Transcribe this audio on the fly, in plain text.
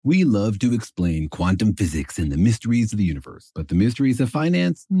We love to explain quantum physics and the mysteries of the universe, but the mysteries of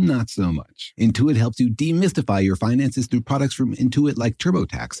finance, not so much. Intuit helps you demystify your finances through products from Intuit like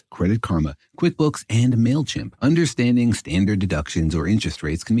TurboTax, Credit Karma, QuickBooks, and MailChimp. Understanding standard deductions or interest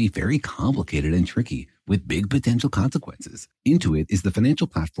rates can be very complicated and tricky, with big potential consequences. Intuit is the financial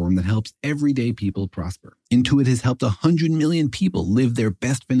platform that helps everyday people prosper. Intuit has helped 100 million people live their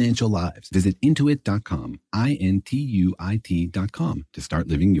best financial lives. Visit Intuit.com, Intuit.com, to start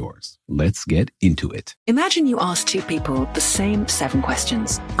living yours. Let's get into it. Imagine you ask two people the same 7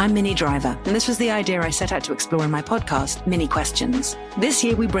 questions. I'm Minnie Driver, and this was the idea I set out to explore in my podcast, Minnie Questions. This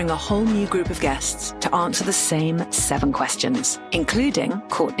year, we bring a whole new group of guests to answer the same 7 questions, including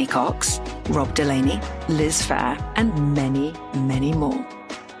Courtney Cox, Rob Delaney, Liz Fair, and many, many more.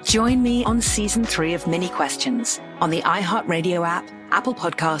 Join me on Season 3 of Minnie Questions on the iHeartRadio app, Apple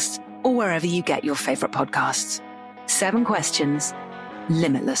Podcasts, or wherever you get your favorite podcasts. 7 questions,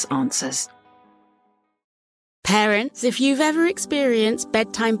 limitless answers. Parents, if you've ever experienced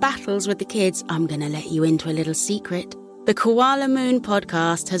bedtime battles with the kids, I'm going to let you into a little secret. The Koala Moon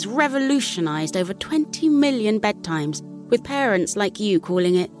podcast has revolutionized over 20 million bedtimes, with parents like you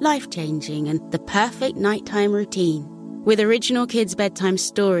calling it life-changing and the perfect nighttime routine. With original kids' bedtime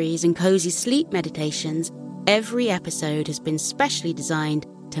stories and cozy sleep meditations, every episode has been specially designed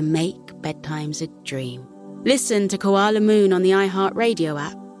to make bedtimes a dream. Listen to Koala Moon on the iHeartRadio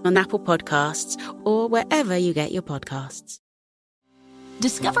app, on Apple Podcasts, or wherever you get your podcasts.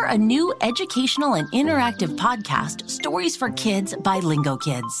 Discover a new educational and interactive podcast, Stories for Kids by Lingo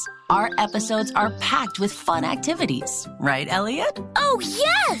Kids. Our episodes are packed with fun activities. Right, Elliot? Oh,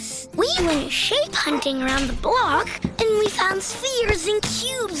 yes! We went shape hunting around the block, and we found spheres and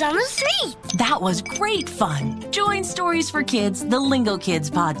cubes on the street. That was great fun. Join Stories for Kids, the Lingo Kids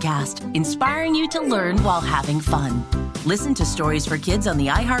podcast, inspiring you to learn while having fun. Listen to Stories for Kids on the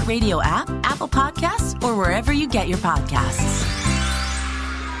iHeartRadio app, Apple Podcasts, or wherever you get your podcasts.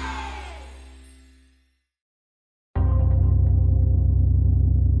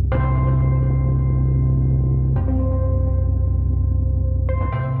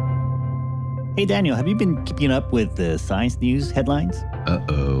 Hey, Daniel, have you been keeping up with the science news headlines?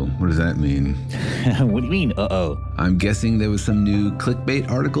 Uh-oh. What does that mean? What do you mean, uh-oh? I'm guessing there was some new clickbait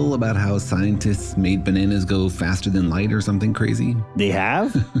article about how scientists made bananas go faster than light or something crazy. They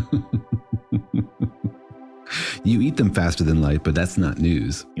have? You eat them faster than light, but that's not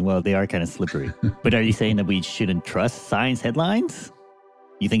news. Well, they are kind of slippery. But are you saying that we shouldn't trust science headlines?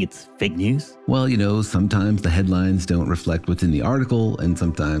 You think it's fake news? Well, you know, sometimes the headlines don't reflect what's in the article, and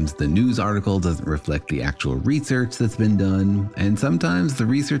sometimes the news article doesn't reflect the actual research that's been done, and sometimes the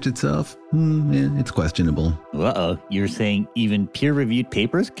research itself, it's questionable. Uh-oh, you're saying even peer-reviewed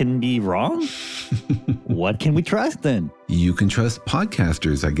papers can be wrong? What can we trust then? You can trust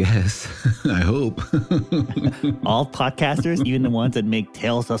podcasters, I guess. I hope. All podcasters, even the ones that make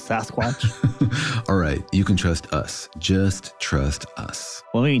Tales of Sasquatch? All right, you can trust us. Just trust us.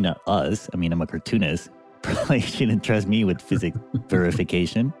 Well, maybe not us. I mean, I'm a cartoonist. Probably shouldn't trust me with physics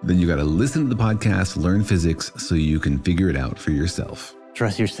verification. Then you got to listen to the podcast, learn physics, so you can figure it out for yourself.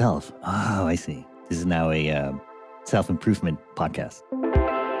 Trust yourself. Oh, I see. This is now a self-improvement podcast.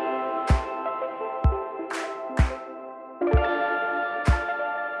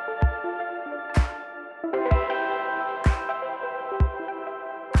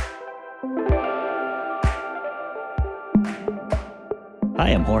 Hi,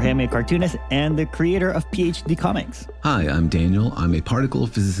 I'm Jorge. I'm a cartoonist and the creator of PhD Comics. Hi, I'm Daniel. I'm a particle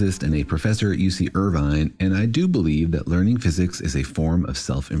physicist and a professor at UC Irvine, and I do believe that learning physics is a form of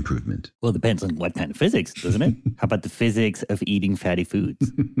self-improvement. Well, it depends on what kind of physics, doesn't it? How about the physics of eating fatty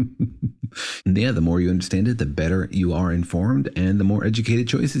foods? Yeah, the more you understand it, the better you are informed and the more educated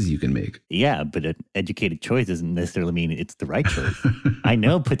choices you can make. Yeah, but an educated choice doesn't necessarily mean it's the right choice. I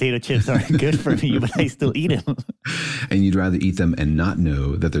know potato chips aren't good for me, but I still eat them. And you'd rather eat them and not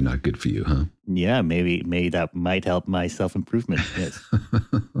know that they're not good for you, huh? Yeah, maybe that might help my self-improvement, yes.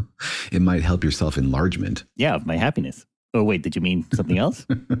 It might help your self-enlargement. Yeah, my happiness. Oh, wait, did you mean something else?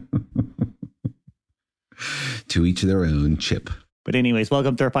 To each their own, Chip. But anyways,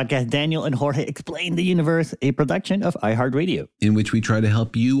 welcome to our podcast, Daniel and Jorge Explain the Universe, a production of iHeartRadio. In which we try to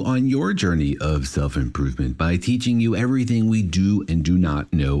help you on your journey of self-improvement by teaching you everything we do and do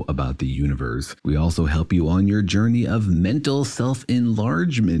not know about the universe. We also help you on your journey of mental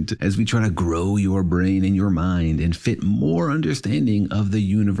self-enlargement as we try to grow your brain and your mind and fit more understanding of the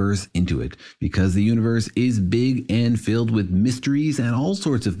universe into it. Because the universe is big and filled with mysteries and all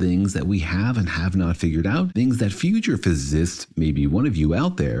sorts of things that we have and have not figured out, things that future physicists, maybe one of you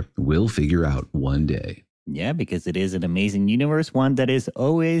out there, will figure out one day. Yeah, because it is an amazing universe, one that is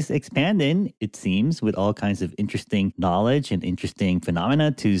always expanding, it seems, with all kinds of interesting knowledge and interesting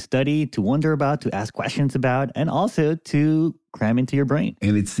phenomena to study, to wonder about, to ask questions about, and also to cram into your brain.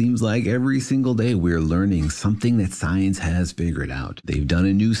 And it seems like every single day we're learning something that science has figured out. They've done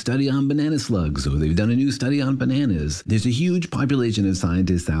a new study on banana slugs, or they've done a new study on bananas. There's a huge population of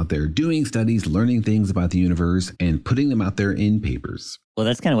scientists out there doing studies, learning things about the universe, and putting them out there in papers. Well,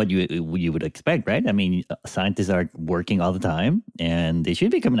 that's kind of what you would expect, right? I mean, scientists are working all the time, and they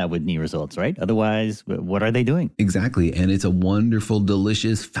should be coming out with new results, right? Otherwise, what are they doing? Exactly. And it's a wonderful,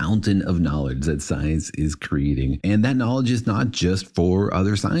 delicious fountain of knowledge that science is creating. And that knowledge is not just for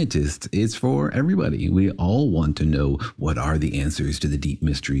other scientists. It's for everybody. We all want to know, what are the answers to the deep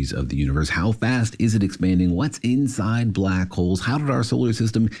mysteries of the universe? How fast is it expanding? What's inside black holes? How did our solar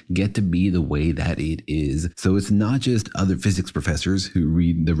system get to be the way that it is? So it's not just other physics professors who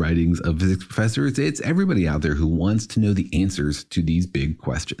read the writings of physics professors. It's everybody out there who wants to know the answers to these big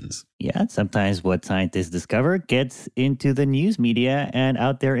questions. Yeah, sometimes what scientists discover gets into the news media and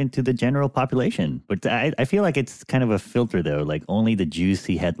out there into the general population. But I feel like it's kind of a filter, though. Like only the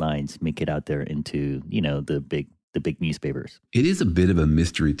juicy headlines make it out there into, the big newspapers. It is a bit of a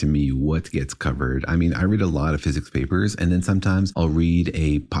mystery to me what gets covered. I mean, I read a lot of physics papers, and then sometimes I'll read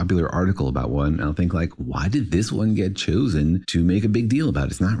a popular article about one, and I'll think like, why did this one get chosen to make a big deal about?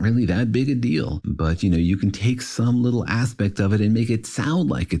 It's not really that big a deal. But, you can take some little aspect of it and make it sound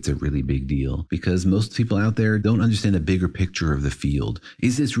like it's a really big deal, because most people out there don't understand the bigger picture of the field.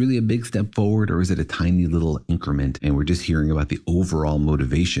 Is this really a big step forward, or is it a tiny little increment? And we're just hearing about the overall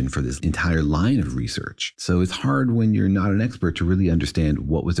motivation for this entire line of research. So it's hard when you're not an expert to really understand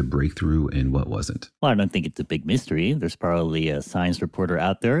what was a breakthrough and what wasn't. Well, I don't think it's a big mystery. There's probably a science reporter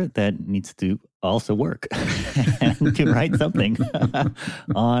out there that needs to also work and to write something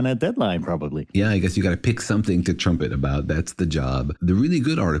on a deadline, probably. Yeah, I guess you got to pick something to trumpet about. That's the job. The really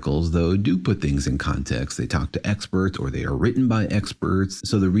good articles, though, do put things in context. They talk to experts, or they are written by experts,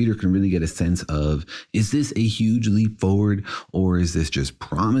 so the reader can really get a sense of, is this a huge leap forward, or is this just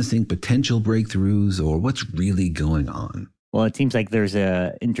promising potential breakthroughs, or what's really going on? Well, it seems like there's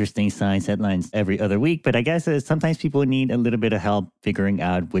interesting science headlines every other week, but I guess sometimes people need a little bit of help figuring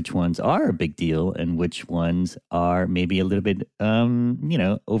out which ones are a big deal and which ones are maybe a little bit,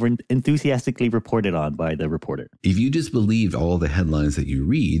 over enthusiastically reported on by the reporter. If you just believed all the headlines that you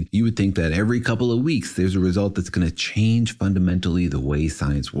read, you would think that every couple of weeks there's a result that's going to change fundamentally the way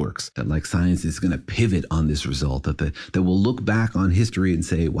science works. That like science is going to pivot on this result, that will look back on history and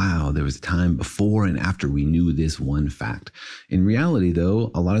say, wow, there was a time before and after we knew this one fact. In reality, though,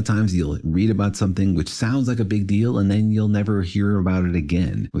 a lot of times you'll read about something which sounds like a big deal, and then you'll never hear about it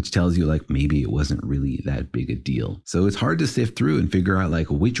again, which tells you like maybe it wasn't really that big a deal. So it's hard to sift through and figure out like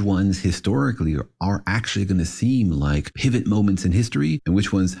which ones historically are actually going to seem like pivot moments in history, and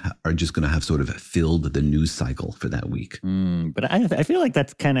which ones are just going to have sort of filled the news cycle for that week. But I feel like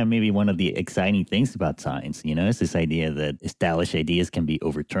that's kind of maybe one of the exciting things about science. It's this idea that established ideas can be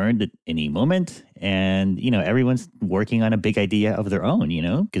overturned at any moment. And, everyone's working on a big idea of their own,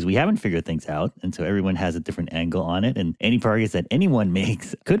 because we haven't figured things out. And so everyone has a different angle on it. And any progress that anyone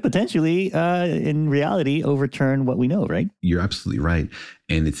makes could potentially, in reality, overturn what we know, right? You're absolutely right.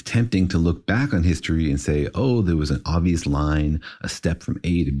 And it's tempting to look back on history and say, oh, there was an obvious line, a step from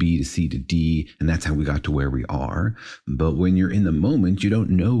A to B to C to D, and that's how we got to where we are. But when you're in the moment, you don't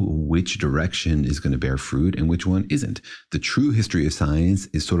know which direction is going to bear fruit and which one isn't. The true history of science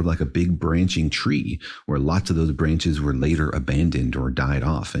is sort of like a big branching tree where lots of those branches were later abandoned or died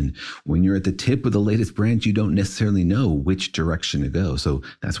off. And when you're at the tip of the latest branch, you don't necessarily know which direction to go. So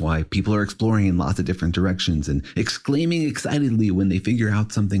that's why people are exploring in lots of different directions and exclaiming excitedly when they figure out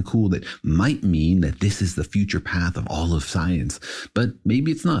something cool that might mean that this is the future path of all of science. But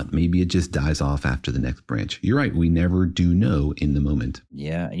maybe it's not. Maybe it just dies off after the next branch. You're right. We never do know in the moment.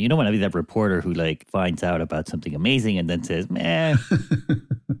 Yeah. You don't want to be that reporter who finds out about something amazing and then says, meh,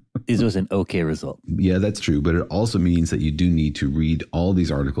 this was an okay result. Yeah, that's true. But it also means that you do need to read all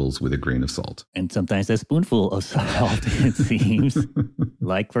these articles with a grain of salt. And sometimes a spoonful of salt, it seems.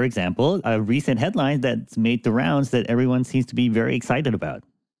 Like, for example, a recent headline that's made the rounds that everyone seems to be very excited about.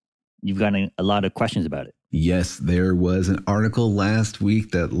 You've gotten a lot of questions about it. Yes, there was an article last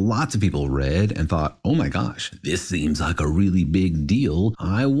week that lots of people read and thought, oh my gosh, this seems like a really big deal.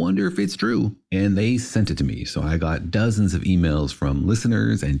 I wonder if it's true. And they sent it to me. So I got dozens of emails from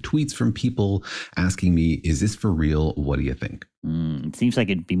listeners and tweets from people asking me, is this for real? What do you think? It seems like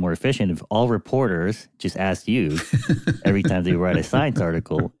it'd be more efficient if all reporters just asked you every time they write a science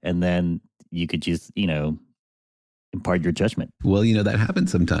article, and then you could just, impart your judgment. Well, that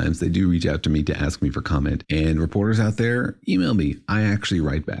happens sometimes. They do reach out to me to ask me for comment. And reporters out there, email me. I actually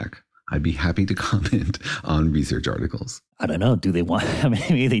write back. I'd be happy to comment on research articles. I don't know. Do they want?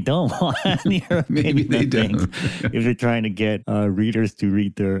 Maybe they don't want your Maybe they don't. If they're trying to get readers to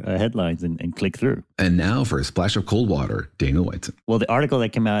read their headlines and click through. And now for a splash of cold water, Dana Whiteson. Well, the article that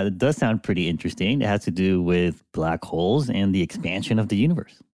came out, it does sound pretty interesting. It has to do with black holes and the expansion of the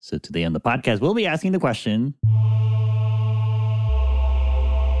universe. So today on the podcast, we'll be asking the question,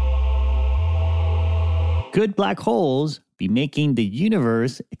 could black holes be making the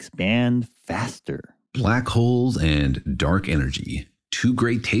universe expand faster? Black holes and dark energy. Two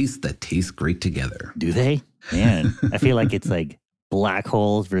great tastes that taste great together. Do they? Man, I feel like it's like black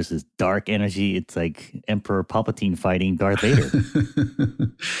holes versus dark energy. It's like Emperor Palpatine fighting Darth Vader.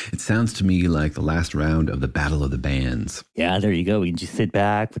 It sounds to me like the last round of the Battle of the Bands. Yeah, there you go. We can just sit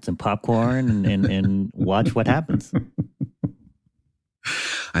back, put some popcorn, and watch what happens.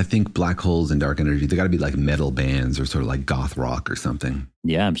 I think black holes and dark energy, they got to be like metal bands or sort of like goth rock or something.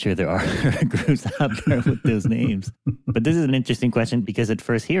 Yeah, I'm sure there are groups out there with those names. But this is an interesting question because at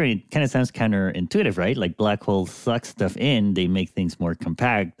first hearing, it kind of sounds counterintuitive, right? Like black holes suck stuff in, they make things more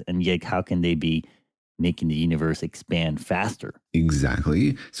compact, and yet how can they be making the universe expand faster?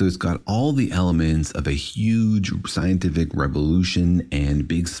 Exactly. So it's got all the elements of a huge scientific revolution and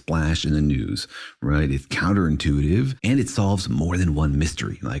big splash in the news, right? It's counterintuitive and it solves more than one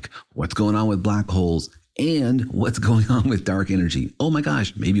mystery, like what's going on with black holes and what's going on with dark energy. Oh my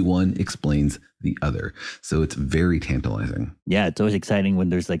gosh, maybe one explains the other. So it's very tantalizing. Yeah, it's always exciting when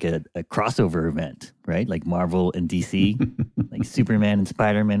there's like a crossover event, right? Like Marvel and DC, like Superman and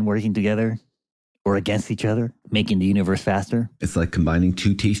Spider-Man working together. Or against each other, making the universe faster. It's like combining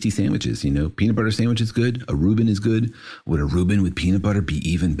two tasty sandwiches. Peanut butter sandwich is good. A Reuben is good. Would a Reuben with peanut butter be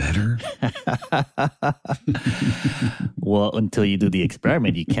even better? Well, until you do the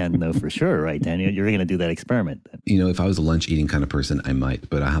experiment, you can't know for sure, right, Daniel? You're going to do that experiment. If I was a lunch eating kind of person, I might,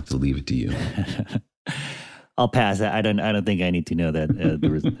 but I have to leave it to you. I'll pass. I don't think I need to know that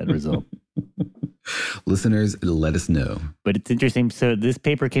that result. Listeners, let us know. But it's interesting. So this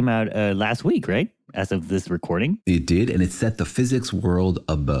paper came out last week, right? As of this recording. It did, and it set the physics world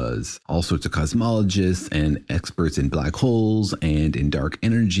abuzz. All sorts of cosmologists and experts in black holes and in dark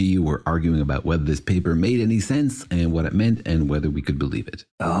energy were arguing about whether this paper made any sense and what it meant and whether we could believe it.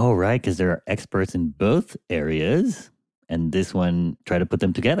 Oh, right, because there are experts in both areas. And this one tried to put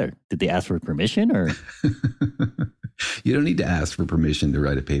them together. Did they ask for permission or? You don't need to ask for permission to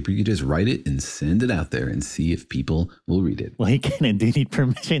write a paper. You just write it and send it out there and see if people will read it. Well, you kind of do need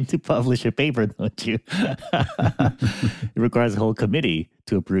permission to publish a paper, don't you? It requires a whole committee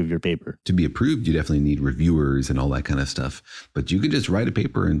to approve your paper. To be approved, you definitely need reviewers and all that kind of stuff. But you can just write a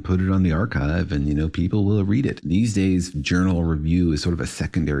paper and put it on the archive and, people will read it. These days, journal review is sort of a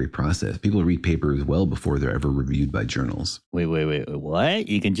secondary process. People read papers well before they're ever reviewed by journals. Wait, what?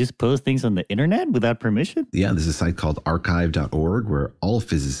 You can just post things on the internet without permission? Yeah, there's a site called archive.org where all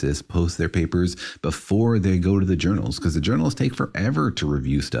physicists post their papers before they go to the journals because the journals take forever to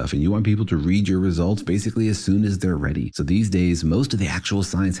review stuff and you want people to read your results basically as soon as they're ready. So these days, most of the actual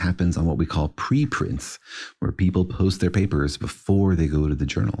science happens on what we call preprints, where people post their papers before they go to the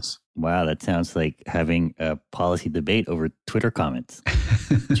journals. Wow, that sounds like having a policy debate over Twitter comments.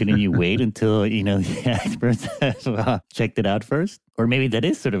 Shouldn't you wait until, the experts have checked it out first? Or maybe that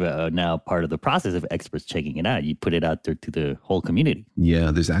is sort of now part of the process of experts checking it out. You put it out there to the whole community.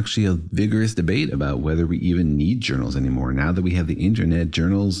 Yeah, there's actually a vigorous debate about whether we even need journals anymore. Now that we have the internet,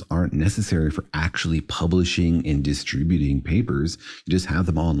 journals aren't necessary for actually publishing and distributing papers. You just have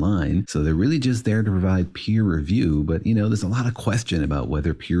them online. So they're really just there to provide peer review. But, there's a lot of question about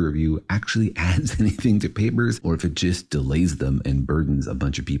whether peer review actually adds anything to papers or if it just delays them and burdens a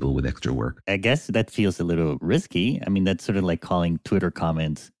bunch of people with extra work. I guess that feels a little risky. I mean, that's sort of like calling Twitter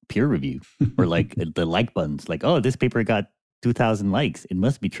comments peer review or like the like buttons, like, oh, this paper got 2,000 likes. It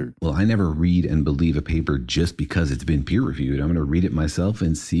must be true. Well, I never read and believe a paper just because it's been peer reviewed. I'm going to read it myself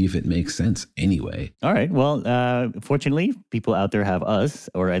and see if it makes sense anyway. All right. Well, fortunately, people out there have us,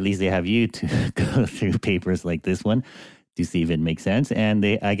 or at least they have you to go through papers like this one to see if it makes sense. And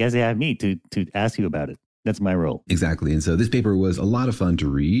I guess they have me to ask you about it. That's my role. Exactly. And so this paper was a lot of fun to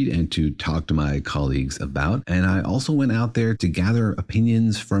read and to talk to my colleagues about. And I also went out there to gather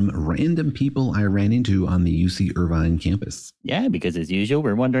opinions from random people I ran into on the UC Irvine campus. Yeah, because as usual,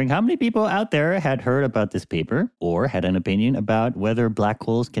 we're wondering how many people out there had heard about this paper or had an opinion about whether black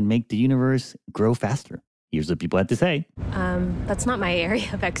holes can make the universe grow faster. Here's what people had to say. That's not my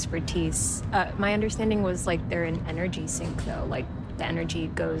area of expertise. My understanding was like they're an energy sink, though. Like the energy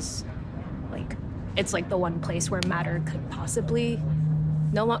goes like it's like the one place where matter could possibly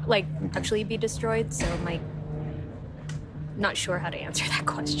actually be destroyed. So not sure how to answer that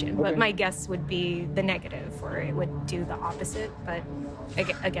question, but my guess would be the negative, or it would do the opposite. But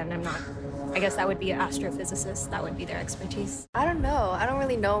again, I guess that would be an astrophysicist. That would be their expertise. I don't know. I don't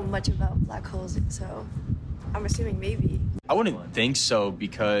really know much about black holes, so I'm assuming maybe. I wouldn't think so,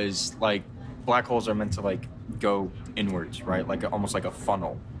 because like black holes are meant to like go inwards, right? Like almost like a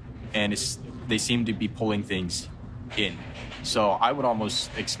funnel, and they seem to be pulling things in. So I would almost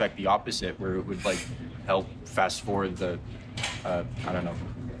expect the opposite, where it would like help fast forward the I don't know,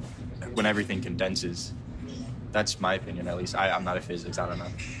 when everything condenses. That's my opinion, at least. I'm not a physics, I don't know.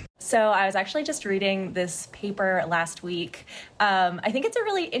 So I was actually just reading this paper last week. I think it's a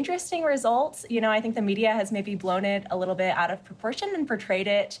really interesting result. I think the media has maybe blown it a little bit out of proportion and portrayed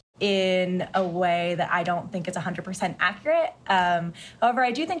it in a way that I don't think is 100% accurate. However,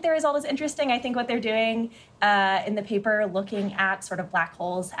 I do think the result is interesting. I think what they're doing in the paper, looking at sort of black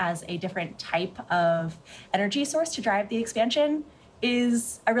holes as a different type of energy source to drive the expansion,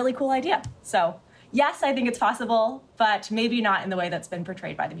 is a really cool idea. So yes, I think it's possible, but maybe not in the way that's been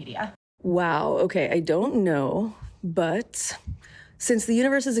portrayed by the media. Wow. Okay, I don't know, but since the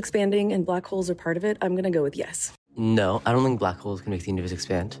universe is expanding and black holes are part of it, I'm going to go with yes. No, I don't think black holes can make the universe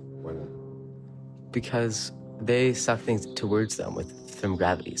expand. Why not? Because they suck things towards them from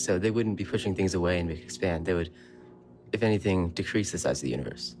gravity, so they wouldn't be pushing things away and make it expand. They would, if anything, decrease the size of the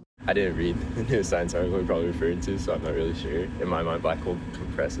universe. I didn't read the new science article you're probably referring to, so I'm not really sure. In my mind, black hole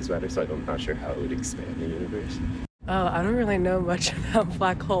compresses matter, so I'm not sure how it would expand the universe. Oh, I don't really know much about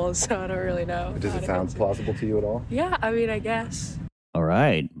black holes, so I don't really know. Does it sound plausible to you at all? Yeah, I guess. All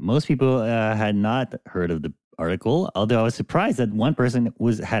right. Most people had not heard of the article, although I was surprised that one person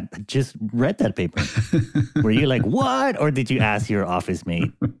had just read that paper. Were you like, what? Or did you ask your office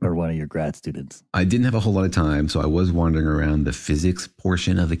mate or one of your grad students? I didn't have a whole lot of time, so I was wandering around the physics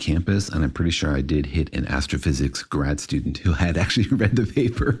portion of the campus, and I'm pretty sure I did hit an astrophysics grad student who had actually read the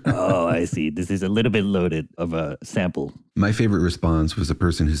paper. Oh, I see. This is a little bit loaded of a sample. My favorite response was a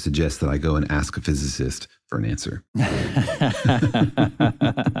person who suggests that I go and ask a physicist for an answer.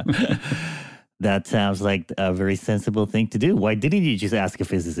 That sounds like a very sensible thing to do. Why didn't you just ask a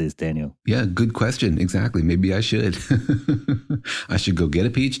physicist, Daniel? Yeah, good question. Exactly. Maybe I should. I should go get a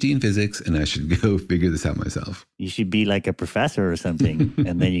PhD in physics, and I should go figure this out myself. You should be like a professor or something,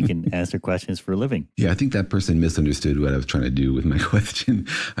 and then you can answer questions for a living. Yeah, I think that person misunderstood what I was trying to do with my question.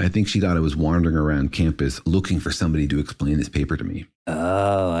 I think she thought I was wandering around campus looking for somebody to explain this paper to me.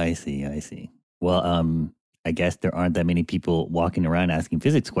 Oh, I see. Well, I guess there aren't that many people walking around asking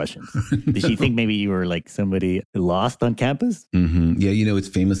physics questions. Did she think maybe you were like somebody lost on campus? Mm-hmm. Yeah, it's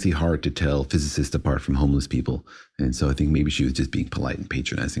famously hard to tell physicists apart from homeless people. And so I think maybe she was just being polite and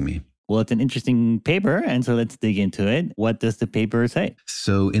patronizing me. Well, it's an interesting paper, and so let's dig into it. What does the paper say?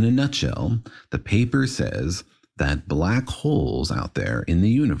 So in a nutshell, the paper says that black holes out there in the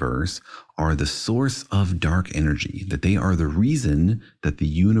universe are the source of dark energy, that they are the reason that the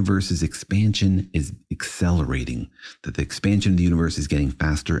universe's expansion is accelerating, that the expansion of the universe is getting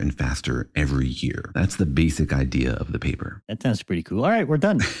faster and faster every year. That's the basic idea of the paper. That sounds pretty cool. All right, we're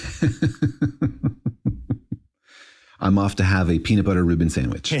done. I'm off to have a peanut butter Reuben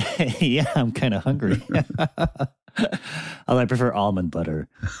sandwich. Yeah, I'm kind of hungry. Although I prefer almond butter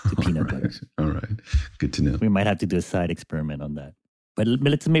to peanut butter. All right. Good to know. We might have to do a side experiment on that. But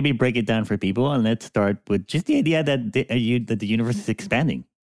let's maybe break it down for people, and let's start with just the idea that the universe is expanding.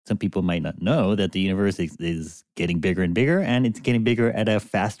 Some people might not know that the universe is getting bigger and bigger, and it's getting bigger at a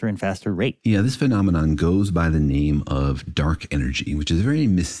faster and faster rate. Yeah, this phenomenon goes by the name of dark energy, which is a very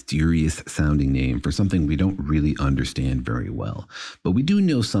mysterious sounding name for something we don't really understand very well. But we do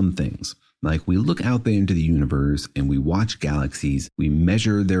know some things. Like we look out there into the universe and we watch galaxies. We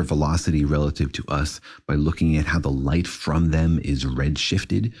measure their velocity relative to us by looking at how the light from them is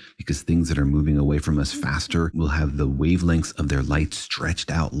redshifted, because things that are moving away from us faster will have the wavelengths of their light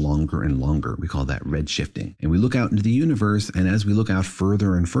stretched out longer and longer. We call that redshifting. And we look out into the universe, and as we look out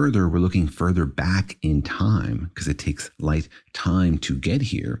further and further, we're looking further back in time because it takes light time to get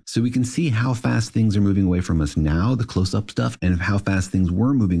here. So we can see how fast things are moving away from us now, the close-up stuff, and how fast things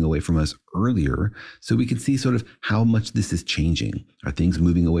were moving away from us earlier, so we can see sort of how much this is changing. Are things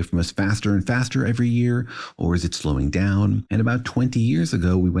moving away from us faster and faster every year, or is it slowing down? And about 20 years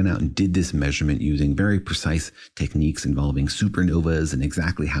ago, we went out and did this measurement using very precise techniques involving supernovas and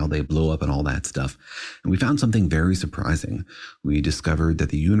exactly how they blow up and all that stuff. And we found something very surprising. We discovered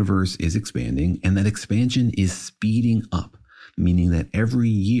that the universe is expanding, and that expansion is speeding up, meaning that every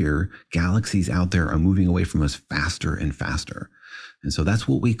year, galaxies out there are moving away from us faster and faster. And so that's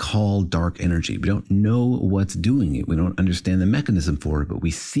what we call dark energy. We don't know what's doing it. We don't understand the mechanism for it, but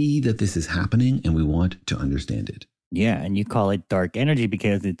we see that this is happening and we want to understand it. Yeah, and you call it dark energy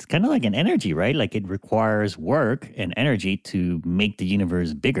because it's kind of like an energy, right? Like it requires work and energy to make the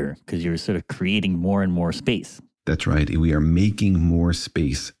universe bigger because you're sort of creating more and more space. That's right. We are making more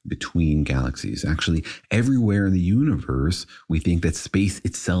space between galaxies. Actually, everywhere in the universe, we think that space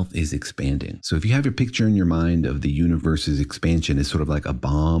itself is expanding. So if you have a picture in your mind of the universe's expansion as sort of like a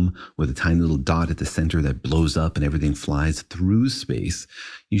bomb with a tiny little dot at the center that blows up and everything flies through space,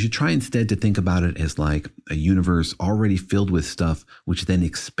 you should try instead to think about it as like a universe already filled with stuff, which then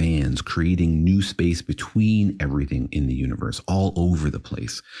expands, creating new space between everything in the universe all over the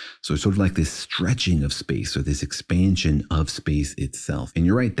place. So it's sort of like this stretching of space or this expansion of space itself. And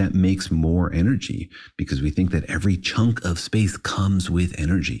you're right, that makes more energy because we think that every chunk of space comes with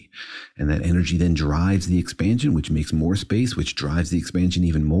energy. And that energy then drives the expansion, which makes more space, which drives the expansion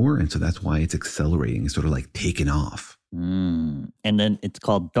even more. And so that's why it's accelerating. It's sort of like taking off. And then it's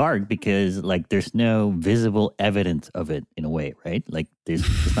called dark because like there's no visible evidence of it in a way, right? Like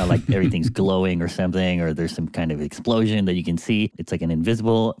it's not like everything's glowing or something, or there's some kind of explosion that you can see. It's like an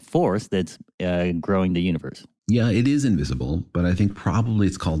invisible force that's growing the universe. Yeah, it is invisible, but I think probably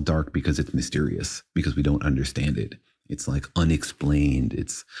it's called dark because it's mysterious, because we don't understand it. It's like unexplained.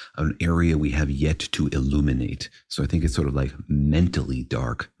 It's an area we have yet to illuminate. So I think it's sort of like mentally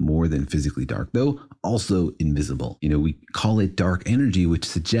dark more than physically dark, though also invisible. You know, we call it dark energy, which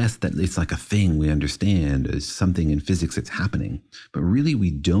suggests that it's like a thing we understand, as something in physics that's happening. But really,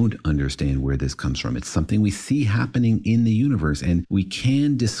 we don't understand where this comes from. It's something we see happening in the universe, and we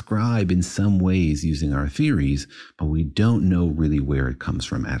can describe in some ways using our theories, but we don't know really where it comes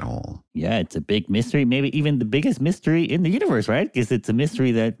from at all. Yeah, it's a big mystery, maybe even the biggest mystery in the universe, right? Because it's a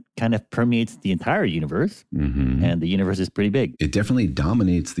mystery that kind of permeates the entire universe, and the universe is pretty big. It definitely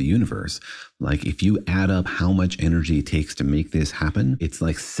dominates the universe. Like if you add up how much energy it takes to make this happen, it's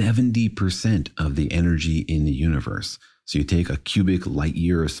like 70% of the energy in the universe. So you take a cubic light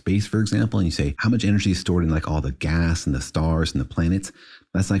year of space, for example, and you say, how much energy is stored in like all the gas and the stars and the planets?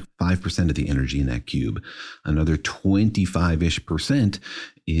 That's like 5% of the energy in that cube. Another 25-ish%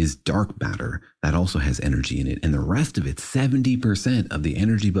 is dark matter. That also has energy in it. And the rest of it, 70% of the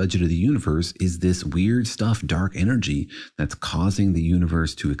energy budget of the universe, is this weird stuff, dark energy, that's causing the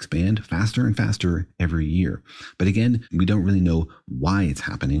universe to expand faster and faster every year. But again, we don't really know why it's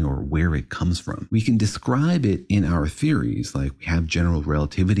happening or where it comes from. We can describe it in our theories, like we have general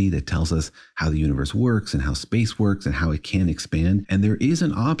relativity that tells us how the universe works and how space works and how it can expand. And there is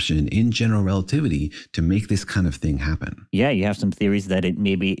an option in general relativity to make this kind of thing happen. Yeah, you have some theories that it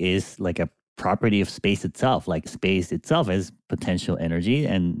maybe is like a property of space itself, like space itself has potential energy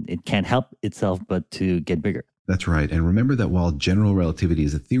and it can't help itself but to get bigger. That's right. And remember that while general relativity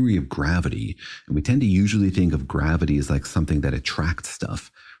is a theory of gravity, and we tend to usually think of gravity as like something that attracts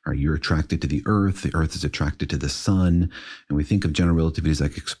stuff, right? You're attracted to the Earth is attracted to the sun. And we think of general relativity as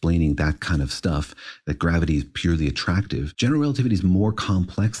like explaining that kind of stuff, that gravity is purely attractive. General relativity is more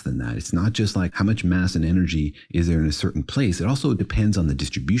complex than that. It's not just like how much mass and energy is there in a certain place. It also depends on the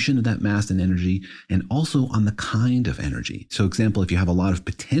distribution of that mass and energy, and also on the kind of energy. So example, if you have a lot of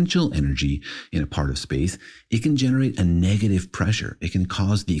potential energy in a part of space, it can generate a negative pressure. It can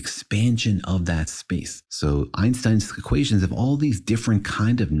cause the expansion of that space. So Einstein's equations have all these different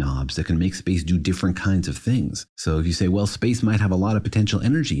kind of knobs that can make space do different kinds of things. So if you say, well, space might have a lot of potential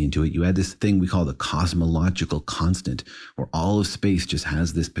energy into it, you add this thing we call the cosmological constant, where all of space just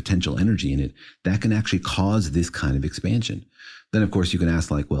has this potential energy in it, that can actually cause this kind of expansion. Then, of course, you can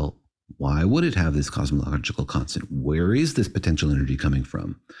ask like, well, why would it have this cosmological constant? Where is this potential energy coming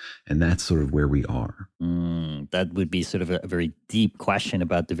from? And that's sort of where we are. That would be sort of a very deep question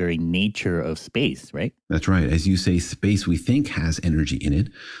about the very nature of space, right? That's right. As you say, space we think has energy in it.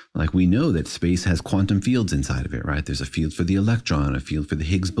 Like we know that space has quantum fields inside of it, right? There's a field for the electron, a field for the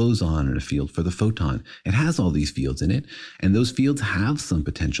Higgs boson, and a field for the photon. It has all these fields in it. And those fields have some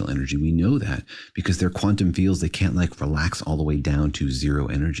potential energy. We know that because they're quantum fields. They can't like relax all the way down to zero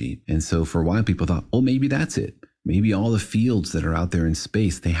energy. And so for a while, people thought, oh, maybe that's it. Maybe all the fields that are out there in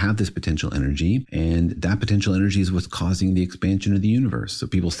space, they have this potential energy, and that potential energy is what's causing the expansion of the universe. So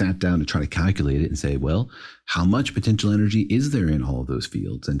people sat down to try to calculate it and say, well, how much potential energy is there in all of those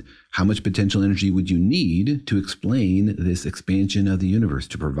fields? And how much potential energy would you need to explain this expansion of the universe,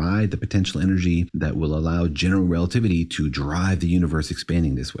 to provide the potential energy that will allow general relativity to drive the universe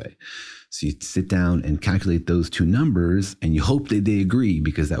expanding this way? So you sit down and calculate those two numbers, and you hope that they agree,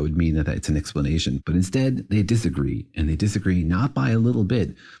 because that would mean that it's an explanation. But instead, they disagree. And they disagree not by a little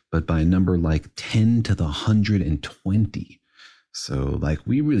bit, but by a number like 10 to the 120. So,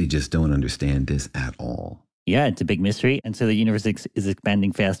 we really just don't understand this at all. Yeah, it's a big mystery. And so the universe is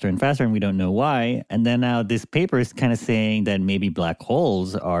expanding faster and faster, and we don't know why. And then now this paper is kind of saying that maybe black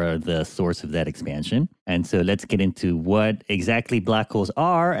holes are the source of that expansion. And so let's get into what exactly black holes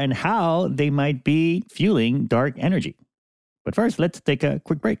are and how they might be fueling dark energy. But first, let's take a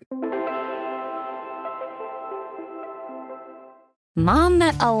quick break. Mom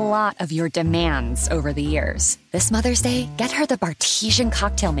met a lot of your demands over the years. This Mother's Day, get her the Bartesian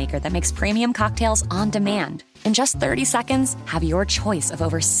cocktail maker that makes premium cocktails on demand. In just 30 seconds, have your choice of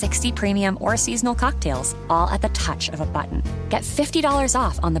over 60 premium or seasonal cocktails, all at the touch of a button. Get $50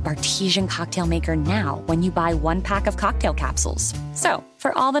 off on the Bartesian cocktail maker now when you buy 1 pack of cocktail capsules. So,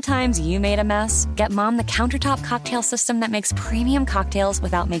 for all the times you made a mess, get Mom the countertop cocktail system that makes premium cocktails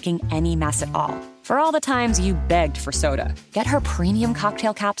without making any mess at all. For all the times you begged for soda, get her premium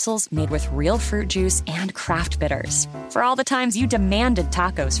cocktail capsules made with real fruit juice and craft bitters. For all the times you demanded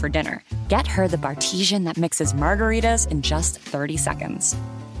tacos for dinner, get her the Bartesian that mixes margaritas in just 30 seconds.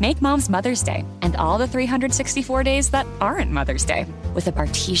 Make Mom's Mother's Day and all the 364 days that aren't Mother's Day with a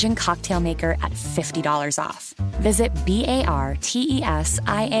Bartesian cocktail maker at $50 off. Visit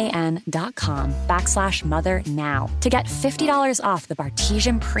BARTESIAN.com/mother now to get $50 off the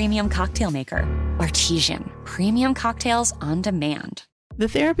Bartesian Premium Cocktail Maker. Bartesian, premium cocktails on demand. The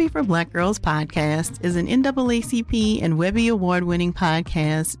Therapy for Black Girls podcast is an NAACP and Webby Award-winning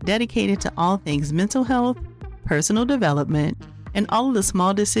podcast dedicated to all things mental health, personal development, and all of the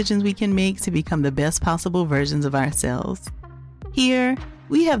small decisions we can make to become the best possible versions of ourselves. Here,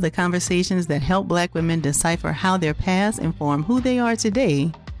 we have the conversations that help Black women decipher how their past inform who they are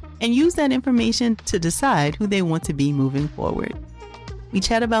today and use that information to decide who they want to be moving forward. We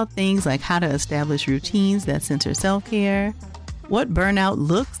chat about things like how to establish routines that center self-care, what burnout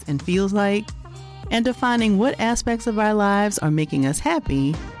looks and feels like, and defining what aspects of our lives are making us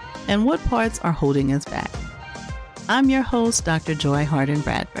happy and what parts are holding us back. I'm your host, Dr. Joy Harden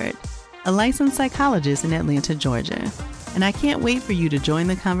Bradford, a licensed psychologist in Atlanta, Georgia, and I can't wait for you to join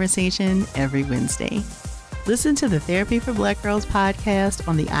the conversation every Wednesday. Listen to the Therapy for Black Girls podcast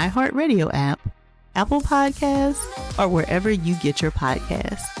on the iHeartRadio app, Apple Podcasts, or wherever you get your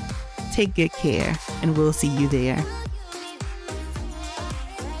podcasts. Take good care, and we'll see you there.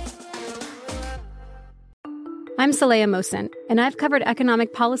 I'm Saleha Mohsen, and I've covered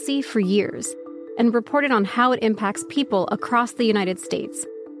economic policy for years and reported on how it impacts people across the United States.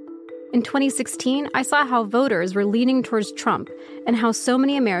 In 2016, I saw how voters were leaning towards Trump and how so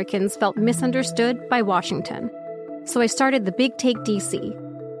many Americans felt misunderstood by Washington. So I started the Big Take DC.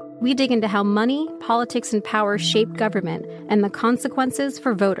 We dig into how money, politics, and power shape government and the consequences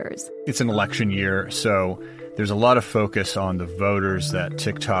for voters. It's an election year, so there's a lot of focus on the voters that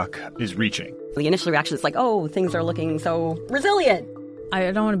TikTok is reaching. The initial reaction is like, oh, things are looking so resilient. I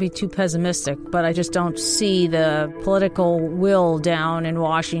don't want to be too pessimistic, but I just don't see the political will down in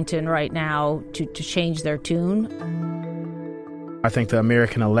Washington right now to change their tune. I think the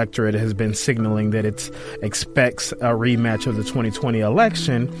American electorate has been signaling that it expects a rematch of the 2020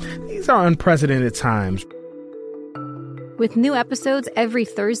 election. These are unprecedented times. With new episodes every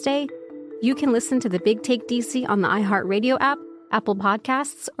Thursday, you can listen to the Big Take DC on the iHeartRadio app, Apple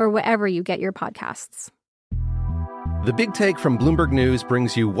Podcasts, or wherever you get your podcasts. The Big Take from Bloomberg News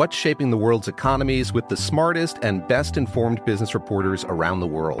brings you what's shaping the world's economies with the smartest and best-informed business reporters around the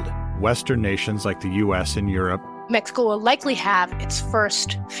world. Western nations like the U.S. and Europe. Mexico will likely have its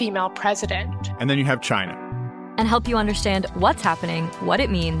first female president. And then you have China. And help you understand what's happening, what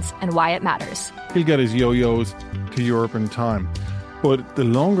it means, and why it matters. He'll get his yo-yos to Europe in time. But the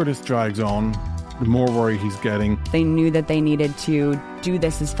longer this drags on, the more worry he's getting. They knew that they needed to do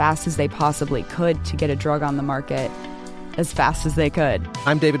this as fast as they possibly could to get a drug on the market as fast as they could.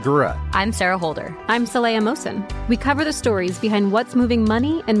 I'm David Gura. I'm Sarah Holder. I'm Saleha Mohsen. We cover the stories behind what's moving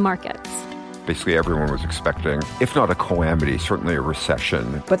money and markets. Basically, everyone was expecting, if not a calamity, certainly a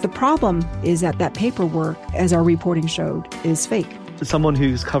recession. But the problem is that paperwork, as our reporting showed, is fake. As someone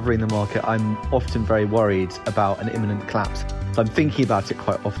who's covering the market, I'm often very worried about an imminent collapse. So I'm thinking about it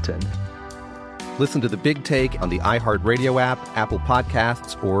quite often. Listen to The Big Take on the iHeartRadio app, Apple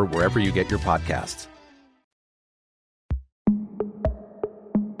Podcasts, or wherever you get your podcasts.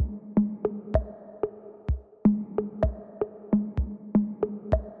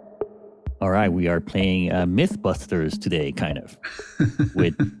 All right, we are playing Mythbusters today, kind of,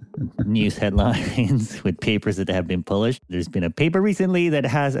 with news headlines, with papers that have been published. There's been a paper recently that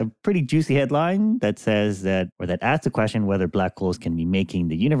has a pretty juicy headline that says that, or that asks the question whether black holes can be making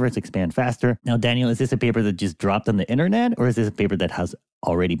the universe expand faster. Now, Daniel, is this a paper that just dropped on the internet, or is this a paper that has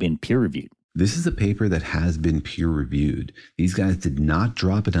already been peer-reviewed? This is a paper that has been peer-reviewed. These guys did not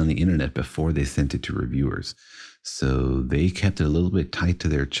drop it on the internet before they sent it to reviewers. So they kept it a little bit tight to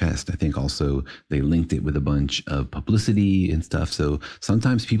their chest. I think also they linked it with a bunch of publicity and stuff. So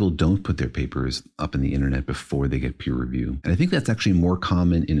sometimes people don't put their papers up in the internet before they get peer review. And I think that's actually more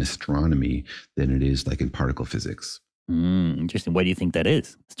common in astronomy than it is like in particle physics. Interesting. Why do you think that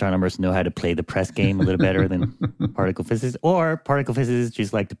is? Astronomers know how to play the press game a little better than particle physicists, or particle physicists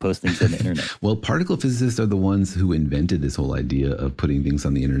just like to post things on the internet? Well, particle physicists are the ones who invented this whole idea of putting things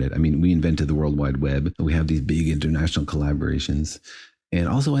on the internet. I mean, we invented the World Wide Web. We have these big international collaborations. And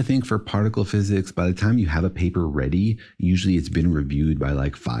also, I think for particle physics, by the time you have a paper ready, usually it's been reviewed by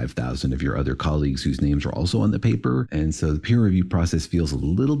like 5,000 of your other colleagues whose names are also on the paper. And so the peer review process feels a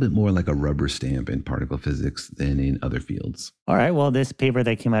little bit more like a rubber stamp in particle physics than in other fields. All right. Well, this paper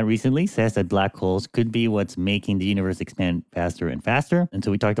that came out recently says that black holes could be what's making the universe expand faster and faster. And so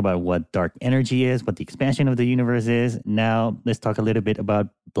we talked about what dark energy is, what the expansion of the universe is. Now, let's talk a little bit about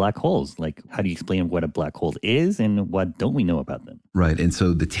black holes. Like, how do you explain what a black hole is and what don't we know about them? Right. And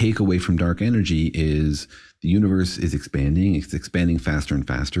so the takeaway from dark energy is the universe is expanding. It's expanding faster and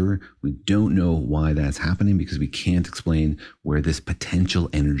faster. We don't know why that's happening because we can't explain where this potential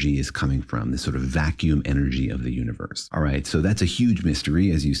energy is coming from, this sort of vacuum energy of the universe. All right, so that's a huge mystery,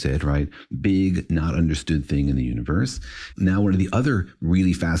 as you said, right? Big, not understood thing in the universe. Now, one of the other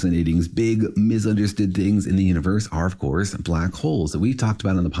really fascinating, big, misunderstood things in the universe are, of course, black holes that we've talked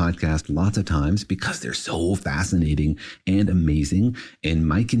about on the podcast lots of times because they're so fascinating and amazing and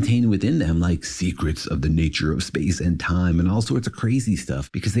might contain within them like secrets of the nature of space and time and all sorts of crazy stuff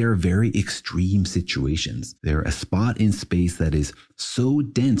because they are very extreme situations. They're a spot in space that is so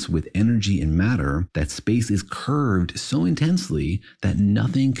dense with energy and matter that space is curved so intensely that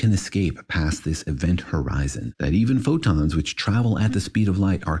nothing can escape past this event horizon. That even photons, which travel at the speed of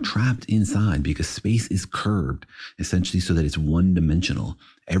light, are trapped inside because space is curved, essentially so that it's one-dimensional.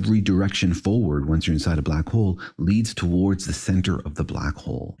 Every direction forward once you're inside a black hole leads towards the center of the black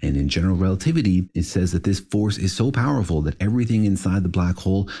hole. And in general relativity, it says that this force is so powerful that everything inside the black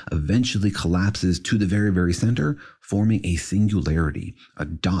hole eventually collapses to the very, very center, forming a singularity, a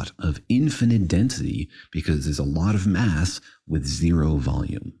dot of infinite density, because there's a lot of mass with zero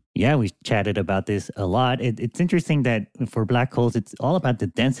volume. Yeah, we chatted about this a lot. It's interesting that for black holes, it's all about the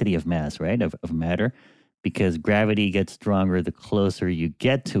density of mass, right, of matter. Because gravity gets stronger the closer you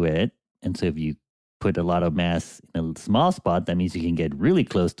get to it. And so if you put a lot of mass in a small spot, that means you can get really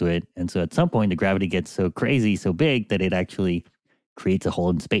close to it. And so at some point, the gravity gets so crazy, so big, that it actually creates a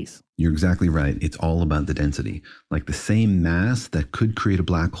hole in space. You're exactly right. It's all about the density. Like the same mass that could create a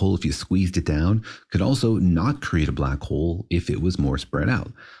black hole if you squeezed it down could also not create a black hole if it was more spread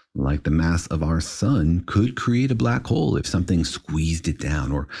out. Like the mass of our sun could create a black hole if something squeezed it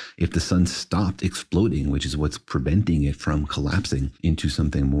down, or if the sun stopped exploding, which is what's preventing it from collapsing into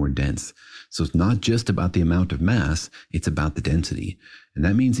something more dense. So it's not just about the amount of mass, it's about the density. And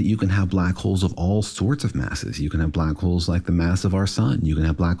that means that you can have black holes of all sorts of masses. You can have black holes like the mass of our sun. You can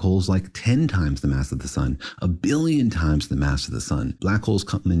have black holes like 10 times the mass of the sun, 1 billion times the mass of the sun. Black holes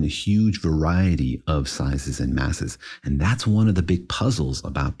come in a huge variety of sizes and masses. And that's one of the big puzzles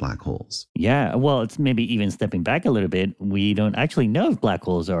about black holes. Yeah, well, it's maybe even stepping back a little bit. We don't actually know if black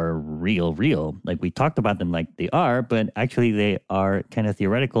holes are real. Like we talked about them like they are, but actually they are kind of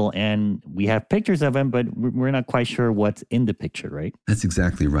theoretical. And we have pictures of them, but we're not quite sure what's in the picture, right? That's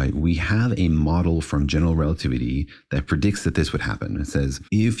exactly right. We have a model from general relativity that predicts that this would happen. It says,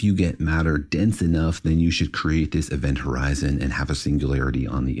 if you get matter dense enough, then you should create this event horizon and have a singularity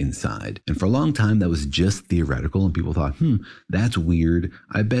on the inside. And for a long time, that was just theoretical. And people thought, that's weird.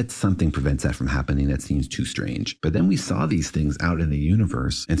 I bet something prevents that from happening. That seems too strange. But then we saw these things out in the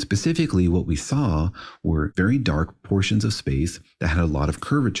universe. And specifically, what we saw were very dark portions of space that had a lot of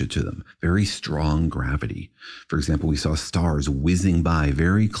curvature to them, very strong gravity. For example, we saw stars whizzing by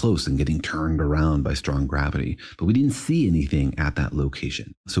very close and getting turned around by strong gravity, but we didn't see anything at that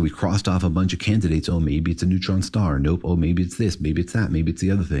location. So we crossed off a bunch of candidates. Oh, maybe it's a neutron star. Nope. Oh, maybe it's this. Maybe it's that. Maybe it's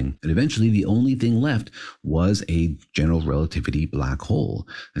the other thing. And eventually the only thing left was a general relativity black hole.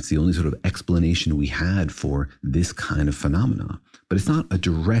 That's the only sort of explanation we had for this kind of phenomena. But it's not a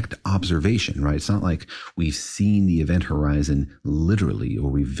direct observation, right? It's not like we've seen the event horizon literally, or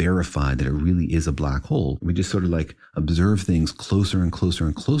we verified that it really is a black hole. We just sort of like observe things closer and closer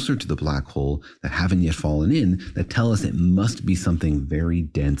and closer to the black hole that haven't yet fallen in, that tell us it must be something very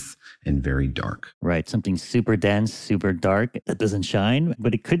dense and very dark. Right. Something super dense, super dark that doesn't shine,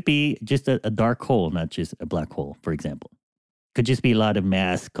 but it could be just a dark hole, not just a black hole, for example. could just be a lot of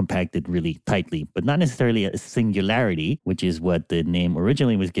mass compacted really tightly, but not necessarily a singularity, which is what the name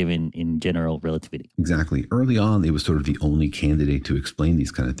originally was given in general relativity. Exactly. Early on, it was sort of the only candidate to explain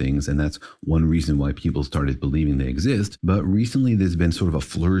these kind of things, and that's one reason why people started believing they exist. But recently, there's been sort of a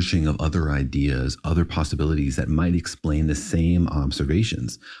flourishing of other ideas, other possibilities that might explain the same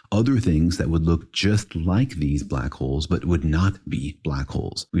observations, other things that would look just like these black holes, but would not be black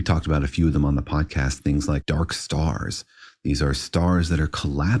holes. We talked about a few of them on the podcast, things like dark stars. These are stars that are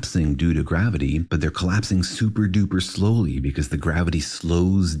collapsing due to gravity, but they're collapsing super duper slowly because the gravity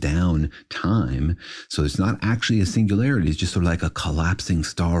slows down time. So it's not actually a singularity. It's just sort of like a collapsing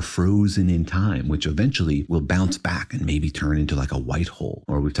star frozen in time, which eventually will bounce back and maybe turn into like a white hole.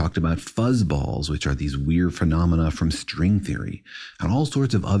 Or we've talked about fuzzballs, which are these weird phenomena from string theory, and all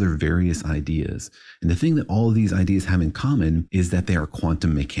sorts of other various ideas. And the thing that all of these ideas have in common is that they are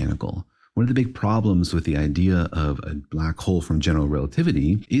quantum mechanical. One of the big problems with the idea of a black hole from general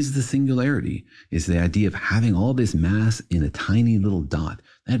relativity is the singularity, is the idea of having all this mass in a tiny little dot.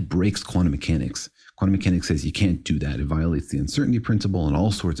 That breaks quantum mechanics. Quantum mechanics says you can't do that. It violates the uncertainty principle and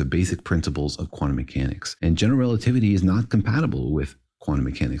all sorts of basic principles of quantum mechanics. And general relativity is not compatible with quantum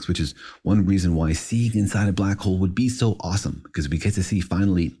mechanics, which is one reason why seeing inside a black hole would be so awesome, because we get to see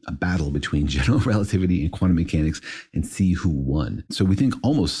finally a battle between general relativity and quantum mechanics and see who won. So we think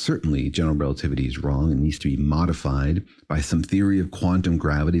almost certainly general relativity is wrong and needs to be modified by some theory of quantum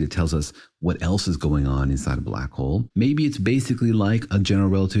gravity that tells us what else is going on inside a black hole. Maybe it's basically like a general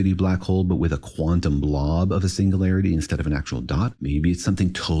relativity black hole, but with a quantum blob of a singularity instead of an actual dot. Maybe it's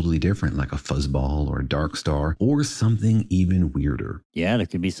something totally different, like a fuzzball or a dark star, or something even weirder. Yeah, there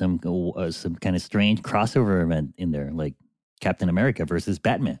could be some kind of strange crossover event in there, like Captain America versus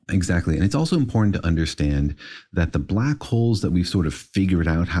Batman. Exactly. And it's also important to understand that the black holes that we've sort of figured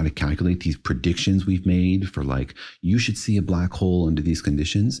out how to calculate, these predictions we've made for like, you should see a black hole under these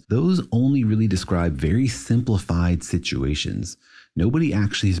conditions, those only really describe very simplified situations. Nobody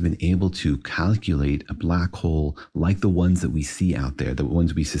actually has been able to calculate a black hole like the ones that we see out there, the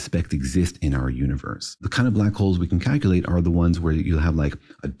ones we suspect exist in our universe. The kind of black holes we can calculate are the ones where you'll have like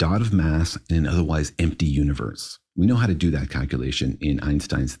a dot of mass in an otherwise empty universe. We know how to do that calculation in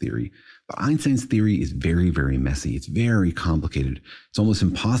Einstein's theory. But Einstein's theory is very, very messy. It's very complicated. It's almost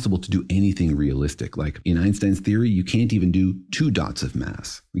impossible to do anything realistic. Like in Einstein's theory, you can't even do two dots of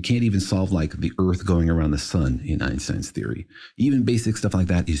mass. We can't even solve like the Earth going around the sun in Einstein's theory. Even basic stuff like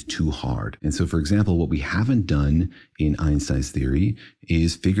that is too hard. And so, for example, what we haven't done in Einstein's theory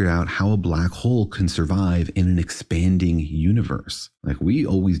is figure out how a black hole can survive in an expanding universe. Like we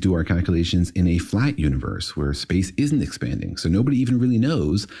always do our calculations in a flat universe where space isn't expanding. So nobody even really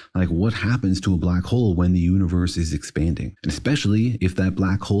knows like what happens to a black hole when the universe is expanding, and especially if that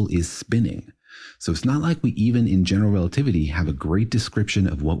black hole is spinning. So it's not like we even in general relativity have a great description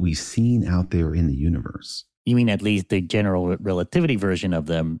of what we've seen out there in the universe. You mean at least the general relativity version of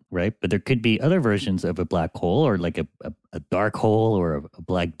them, right? But there could be other versions of a black hole, or like a dark hole or a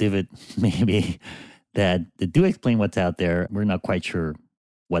black divot maybe that do explain what's out there. We're not quite sure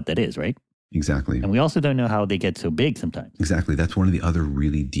what that is, right? Exactly. And we also don't know how they get so big sometimes. Exactly. That's one of the other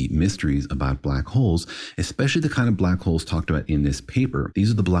really deep mysteries about black holes, especially the kind of black holes talked about in this paper.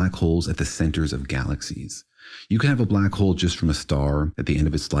 These are the black holes at the centers of galaxies. You can have a black hole just from a star. At the end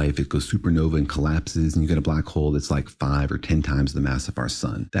of its life, it goes supernova and collapses, and you get a black hole that's like 5 or 10 times the mass of our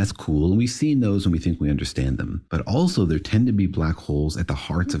sun. That's cool, and we've seen those and we think we understand them. But also, there tend to be black holes at the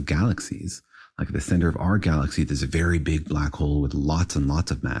hearts of galaxies. Like at the center of our galaxy, there's a very big black hole with lots and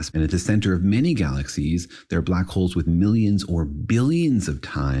lots of mass. And at the center of many galaxies, there are black holes with millions or billions of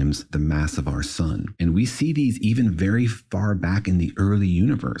times the mass of our sun. And we see these even very far back in the early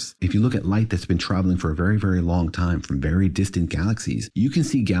universe. If you look at light that's been traveling for a very, very long time from very distant galaxies, you can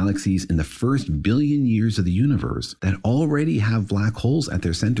see galaxies in the first billion years of the universe that already have black holes at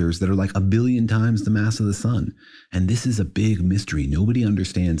their centers that are like 1 billion times the mass of the sun. And this is a big mystery. Nobody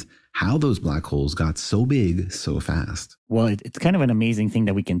understands how those black holes got so big so fast. Well, it's kind of an amazing thing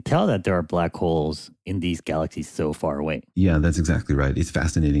that we can tell that there are black holes in these galaxies so far away. Yeah, that's exactly right. It's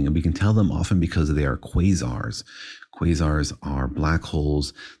fascinating. And we can tell them often because they are quasars. Quasars are black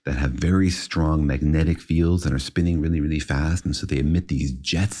holes that have very strong magnetic fields and are spinning really, really fast. And so they emit these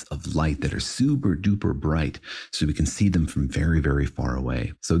jets of light that are super duper bright. So we can see them from very, very far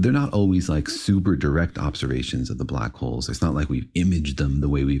away. So they're not always like super direct observations of the black holes. It's not like we've imaged them the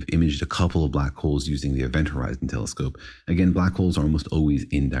way we've imaged a couple of black holes using the Event Horizon Telescope. Again, black holes are almost always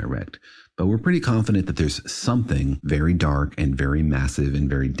indirect. But we're pretty confident that there's something very dark and very massive and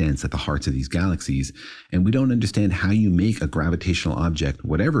very dense at the hearts of these galaxies. And we don't understand how you make a gravitational object,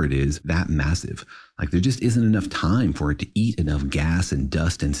 whatever it is, that massive. Like there just isn't enough time for it to eat enough gas and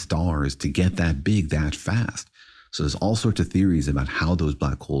dust and stars to get that big that fast. So there's all sorts of theories about how those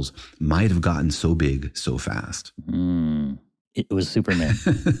black holes might have gotten so big so fast. It was Superman.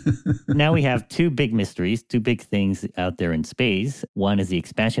 Now we have two big mysteries, two big things out there in space. One is the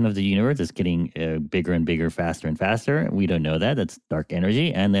expansion of the universe. It's getting bigger and bigger, faster and faster. We don't know that. That's dark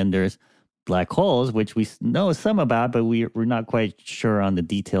energy. And then there's black holes, which we know some about, but we're not quite sure on the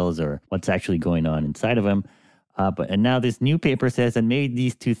details or what's actually going on inside of them. And now this new paper says that maybe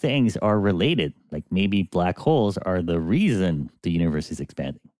these two things are related. Like maybe black holes are the reason the universe is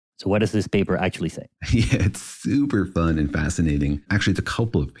expanding. So what does this paper actually say? Yeah, it's super fun and fascinating. Actually, it's a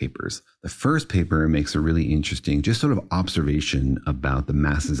couple of papers. The first paper makes a really interesting, just sort of observation about the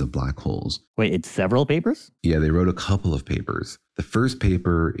masses of black holes. Wait, it's several papers? Yeah, they wrote a couple of papers. The first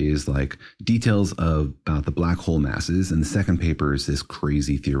paper is like details about the black hole masses, and the second paper is this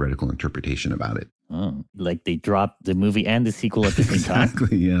crazy theoretical interpretation about it. Oh, like they dropped the movie and the sequel at the same time?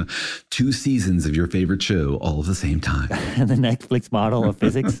 Exactly, yeah. 2 seasons of your favorite show all at the same time. The Netflix model of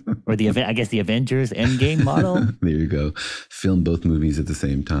physics? Or the Avengers Endgame model? There you go. Film both movies at the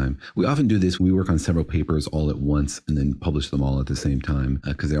same time. We often do this. We work on several papers all at once and then publish them all at the same time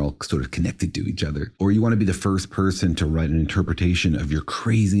because they're all sort of connected to each other. Or you want to be the first person to write an interpretation of your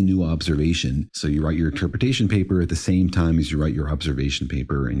crazy new observation. So you write your interpretation paper at the same time as you write your observation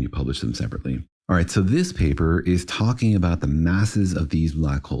paper and you publish them separately. All right, so this paper is talking about the masses of these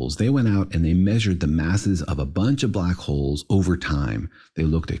black holes. They went out and they measured the masses of a bunch of black holes over time. They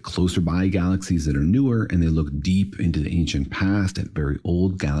looked at closer by galaxies that are newer, and they looked deep into the ancient past at very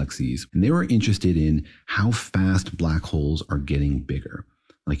old galaxies. And they were interested in how fast black holes are getting bigger.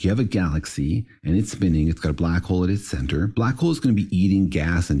 Like you have a galaxy and it's spinning, it's got a black hole at its center. Black hole is going to be eating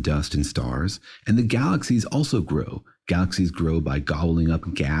gas and dust and stars, and the galaxies also grow. Galaxies grow by gobbling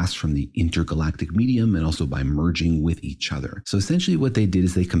up gas from the intergalactic medium and also by merging with each other. So essentially what they did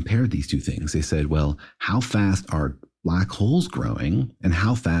is they compared these two things. They said, well, how fast are black holes growing and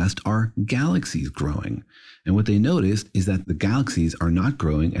how fast are galaxies growing? And what they noticed is that the galaxies are not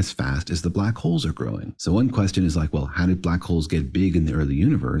growing as fast as the black holes are growing. So one question is like, well, how did black holes get big in the early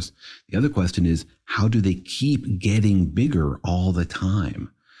universe? The other question is, how do they keep getting bigger all the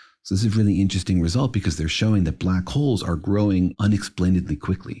time? So this is a really interesting result because they're showing that black holes are growing unexplainedly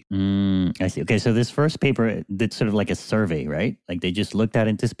quickly. I see. Okay, so this first paper did sort of like a survey, right? Like they just looked out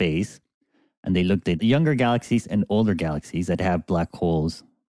into space and they looked at younger galaxies and older galaxies that have black holes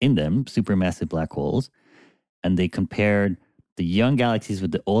in them, supermassive black holes. And they compared the young galaxies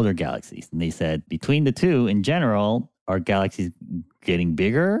with the older galaxies. And they said between the two, in general, are galaxies getting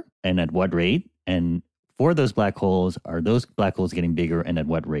bigger and at what rate? And for those black holes, are those black holes getting bigger and at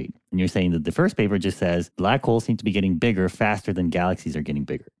what rate? And you're saying that the first paper just says black holes seem to be getting bigger faster than galaxies are getting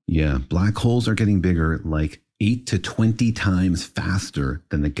bigger. Yeah, black holes are getting bigger like 8 to 20 times faster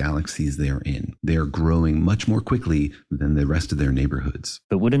than the galaxies they're in. They're growing much more quickly than the rest of their neighborhoods.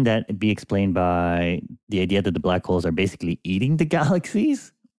 But wouldn't that be explained by the idea that the black holes are basically eating the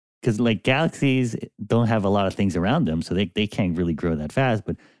galaxies? Because like galaxies don't have a lot of things around them, so they can't really grow that fast.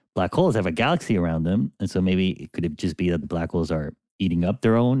 But black holes have a galaxy around them. And so maybe it could just be that the black holes are eating up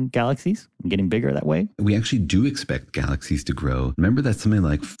their own galaxies and getting bigger that way? We actually do expect galaxies to grow. Remember that something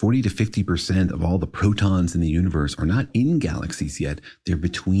like 40 to 50% of all the protons in the universe are not in galaxies yet. They're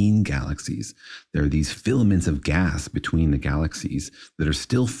between galaxies. There are these filaments of gas between the galaxies that are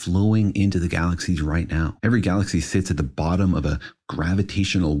still flowing into the galaxies right now. Every galaxy sits at the bottom of a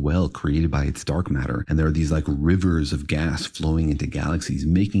gravitational well created by its dark matter. And there are these like rivers of gas flowing into galaxies,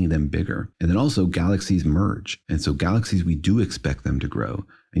 making them bigger. And then also galaxies merge. And so galaxies, we do expect them to grow.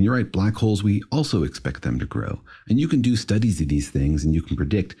 And you're right, black holes, we also expect them to grow. And you can do studies of these things and you can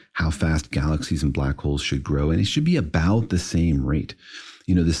predict how fast galaxies and black holes should grow. And it should be about the same rate.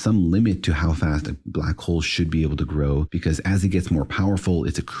 You know, there's some limit to how fast a black hole should be able to grow because as it gets more powerful,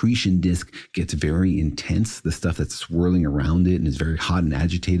 its accretion disk gets very intense, the stuff that's swirling around it and is very hot and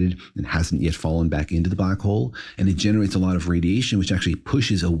agitated and hasn't yet fallen back into the black hole. And it generates a lot of radiation, which actually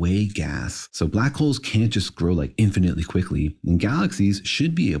pushes away gas. So black holes can't just grow like infinitely quickly, and galaxies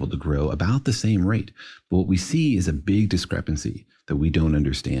should be able to grow about the same rate. But what we see is a big discrepancy that we don't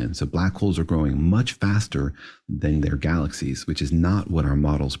understand. So black holes are growing much faster than their galaxies, which is not what our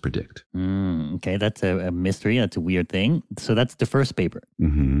models predict. Okay, that's a mystery. That's a weird thing. So that's the first paper.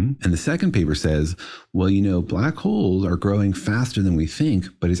 And the second paper says, well, you know, black holes are growing faster than we think,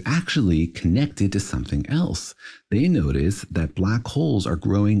 but is actually connected to something else. They notice that black holes are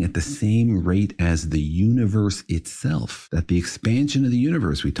growing at the same rate as the universe itself, that the expansion of the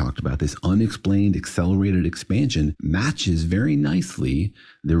universe we talked about, this unexplained accelerated expansion, matches very nicely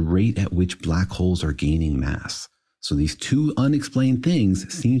the rate at which black holes are gaining mass. So these two unexplained things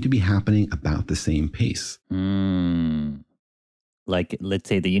seem to be happening about the same pace. Like, let's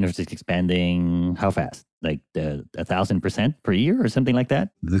say the universe is expanding how fast? Like 1,000% per year or something like that?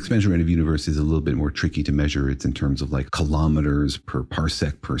 The expansion rate of the universe is a little bit more tricky to measure. It's in terms of like kilometers per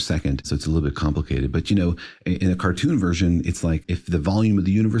parsec per second. So it's a little bit complicated. But, you know, in a cartoon version, it's like if the volume of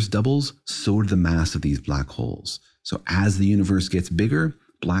the universe doubles, so do the mass of these black holes. So as the universe gets bigger,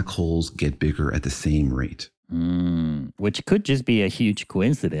 black holes get bigger at the same rate. Which could just be a huge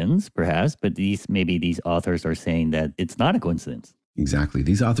coincidence, perhaps. But these authors are saying that it's not a coincidence. Exactly.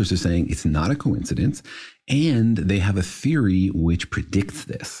 These authors are saying it's not a coincidence, and they have a theory which predicts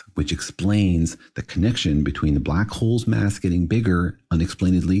this, which explains the connection between the black hole's mass getting bigger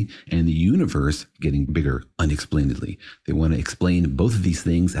unexplainedly and the universe getting bigger unexplainedly. They want to explain both of these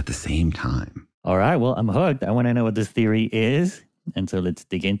things at the same time. All right. Well, I'm hooked. I want to know what this theory is. And so let's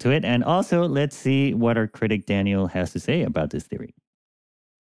dig into it. And also, let's see what our critic Daniel has to say about this theory.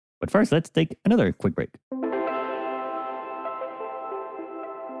 But first, let's take another quick break.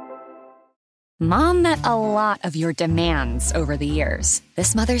 Mom met a lot of your demands over the years.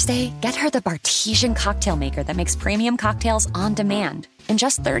 This Mother's Day, get her the Bartesian cocktail maker that makes premium cocktails on demand. In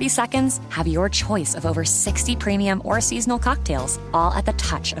just 30 seconds, have your choice of over 60 premium or seasonal cocktails, all at the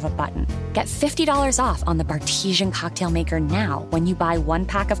touch of a button. Get $50 off on the Bartesian cocktail maker now when you buy 1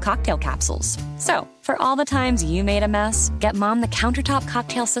 pack of cocktail capsules. So, for all the times you made a mess, get Mom the countertop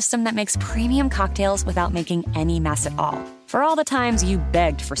cocktail system that makes premium cocktails without making any mess at all. For all the times you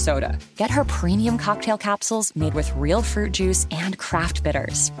begged for soda, get her premium cocktail capsules made with real fruit juice and craft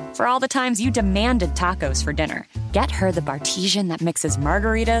bitters. For all the times you demanded tacos for dinner, get her the Bartesian that mixes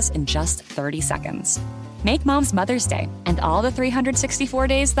margaritas in just 30 seconds. Make Mom's Mother's Day and all the 364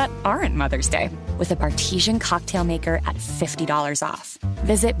 days that aren't Mother's Day with a Bartesian cocktail maker at $50 off.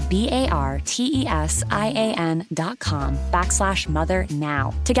 Visit BARTESIAN.com/mother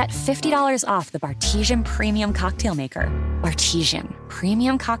now to get $50 off the Bartesian Premium Cocktail Maker. Bartesian,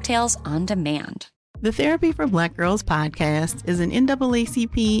 premium cocktails on demand. The Therapy for Black Girls podcast is an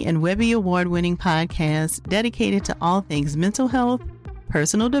NAACP and Webby Award-winning podcast dedicated to all things mental health,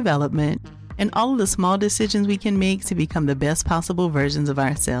 personal development, and all of the small decisions we can make to become the best possible versions of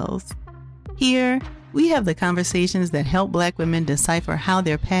ourselves. Here, we have the conversations that help Black women decipher how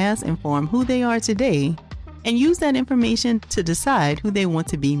their past inform who they are today and use that information to decide who they want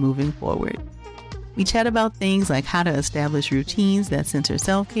to be moving forward. We chat about things like how to establish routines that center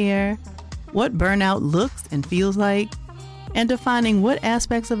self-care, what burnout looks and feels like, and defining what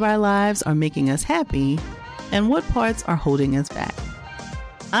aspects of our lives are making us happy and what parts are holding us back.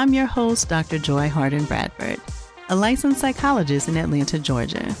 I'm your host, Dr. Joy Harden Bradford, a licensed psychologist in Atlanta,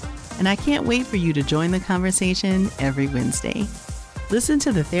 Georgia, and I can't wait for you to join the conversation every Wednesday. Listen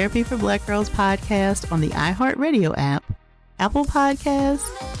to the Therapy for Black Girls podcast on the iHeartRadio app, Apple Podcasts,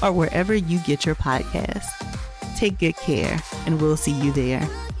 or wherever you get your podcasts. Take good care, and we'll see you there.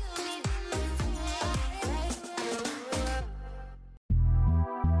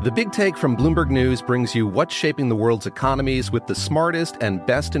 The Big Take from Bloomberg News brings you what's shaping the world's economies with the smartest and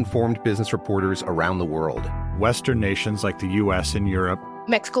best-informed business reporters around the world. Western nations like the U.S. and Europe.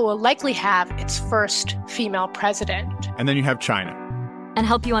 Mexico will likely have its first female president. And then you have China. And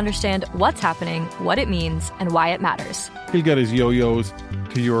help you understand what's happening, what it means, and why it matters. He'll get his yo-yos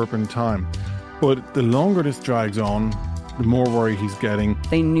to Europe in time. But the longer this drags on, the more worry he's getting.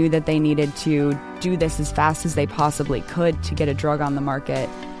 They knew that they needed to do this as fast as they possibly could to get a drug on the market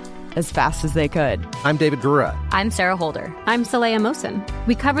as fast as they could. I'm David Gura. I'm Sarah Holder. I'm Saleha Mohsen.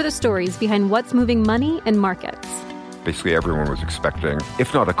 We cover the stories behind what's moving money and markets. Basically, everyone was expecting,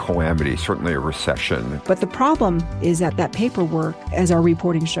 if not a calamity, certainly a recession. But the problem is that paperwork, as our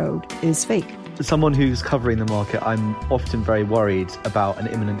reporting showed, is fake. As someone who's covering the market, I'm often very worried about an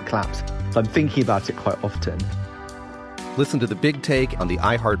imminent collapse. So I'm thinking about it quite often. Listen to The Big Take on the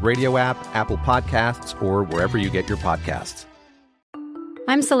iHeartRadio app, Apple Podcasts, or wherever you get your podcasts.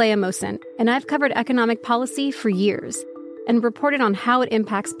 I'm Saleha Mohsen, and I've covered economic policy for years and reported on how it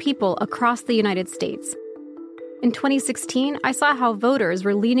impacts people across the United States. In 2016, I saw how voters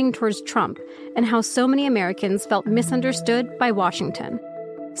were leaning towards Trump and how so many Americans felt misunderstood by Washington.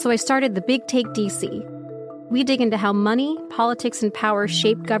 So I started The Big Take DC. We dig into how money, politics, and power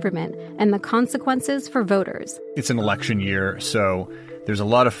shape government and the consequences for voters. It's an election year, so there's a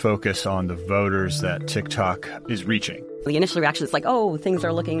lot of focus on the voters that TikTok is reaching. The initial reaction is like, oh, things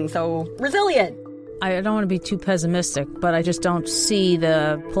are looking so resilient. I don't want to be too pessimistic, but I just don't see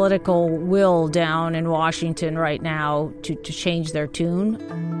the political will down in Washington right now to change their tune.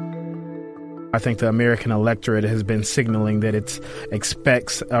 I think the American electorate has been signaling that it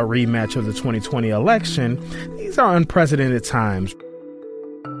expects a rematch of the 2020 election. These are unprecedented times.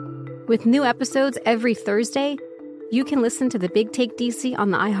 With new episodes every Thursday, you can listen to The Big Take DC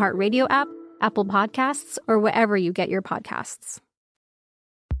on the iHeartRadio app, Apple Podcasts, or wherever you get your podcasts.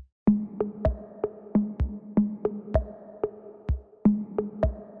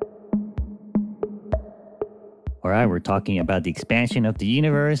 All right, we're talking about the expansion of the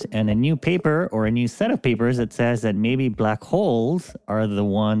universe and a new paper or a new set of papers that says that maybe black holes are the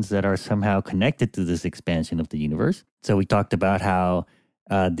ones that are somehow connected to this expansion of the universe. So we talked about how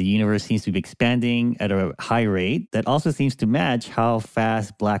the universe seems to be expanding at a high rate that also seems to match how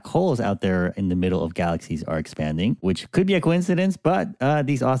fast black holes out there in the middle of galaxies are expanding, which could be a coincidence, but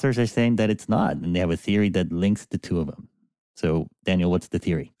these authors are saying that it's not, and they have a theory that links the two of them. So, Daniel, what's the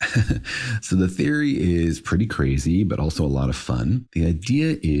theory? So the theory is pretty crazy, but also a lot of fun. The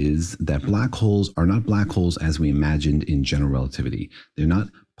idea is that black holes are not black holes as we imagined in general relativity. They're not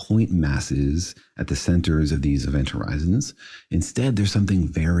point masses at the centers of these event horizons. Instead, there's something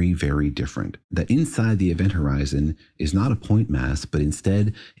very, very different. That inside the event horizon is not a point mass, but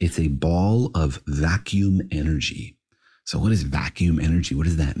instead it's a ball of vacuum energy. So what is vacuum energy? What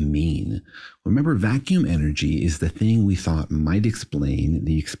does that mean? Remember, vacuum energy is the thing we thought might explain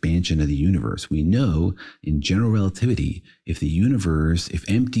the expansion of the universe. We know in general relativity, if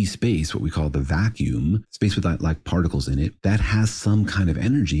empty space, what we call the vacuum, space with like particles in it, that has some kind of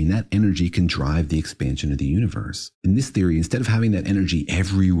energy, and that energy can drive the expansion of the universe. In this theory, instead of having that energy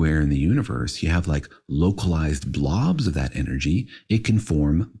everywhere in the universe, you have like localized blobs of that energy. It can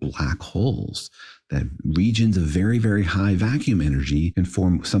form black holes. That regions of very, very high vacuum energy can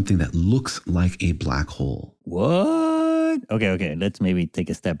form something that looks like a black hole. What? Okay. Let's maybe take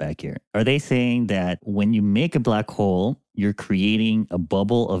a step back here. Are they saying that when you make a black hole, you're creating a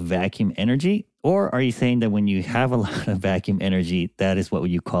bubble of vacuum energy? Or are you saying that when you have a lot of vacuum energy, that is what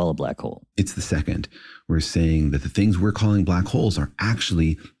you call a black hole? It's the second. We're saying that the things we're calling black holes are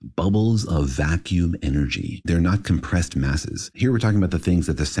actually bubbles of vacuum energy. They're not compressed masses. Here we're talking about the things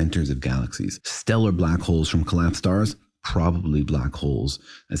at the centers of galaxies. Stellar black holes from collapsed stars, probably black holes.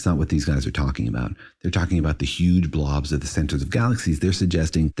 That's not what these guys are talking about. They're talking about the huge blobs at the centers of galaxies. They're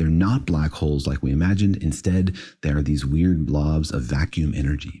suggesting they're not black holes like we imagined. Instead, they are these weird blobs of vacuum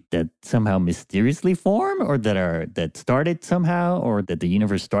energy. That somehow mysteriously form, or that started somehow, or that the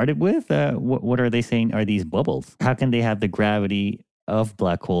universe started with? What are they saying are these bubbles? How can they have the gravity of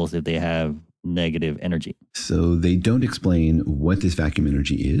black holes if they have negative energy? So they don't explain what this vacuum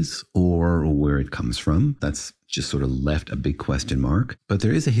energy is or where it comes from. That's just sort of left a big question mark. But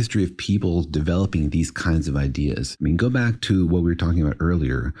there is a history of people developing these kinds of ideas. I mean, go back to what we were talking about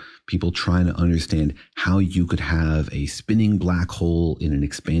earlier, people trying to understand how you could have a spinning black hole in an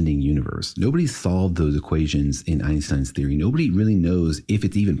expanding universe. Nobody solved those equations in Einstein's theory. Nobody really knows if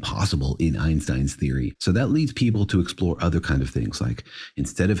it's even possible in Einstein's theory. So that leads people to explore other kind of things, like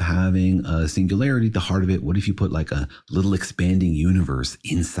instead of having a singularity at the heart of it, what if you put like a little expanding universe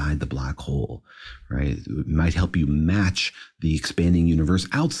inside the black hole, right? It might help you match the expanding universe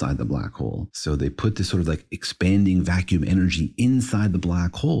outside the black hole. So they put this sort of like expanding vacuum energy inside the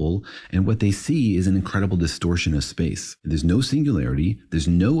black hole, and what they see is an incredible distortion of space. There's no singularity, there's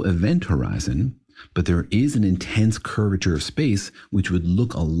no event horizon, but there is an intense curvature of space which would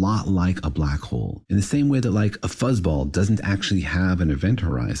look a lot like a black hole. In the same way that like a fuzzball doesn't actually have an event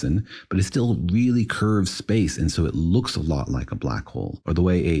horizon, but it still really curves space, and so it looks a lot like a black hole. Or the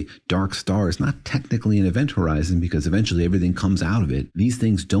way a dark star is not technically an event horizon because eventually everything comes out of it. These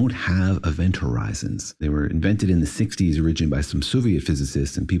things don't have event horizons. They were invented in the 60s originally by some Soviet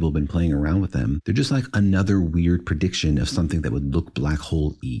physicists, and people have been playing around with them. They're just like another weird prediction of something that would look black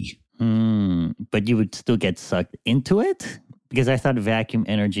hole-y. But you would still get sucked into it? Because I thought vacuum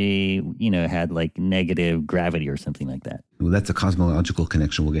energy, had like negative gravity or something like that. Well, that's a cosmological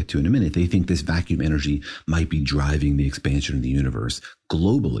connection we'll get to in a minute. They think this vacuum energy might be driving the expansion of the universe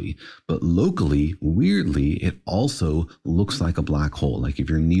globally, but locally, weirdly, it also looks like a black hole. Like if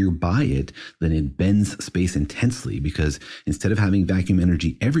you're nearby it, then it bends space intensely because instead of having vacuum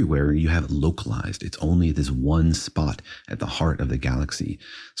energy everywhere, you have it localized. It's only this one spot at the heart of the galaxy.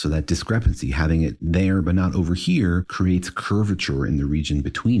 So that discrepancy, having it there but not over here, creates curvature in the region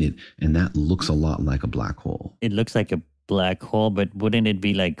between it, and that looks a lot like a black hole. It looks like a black hole, but wouldn't it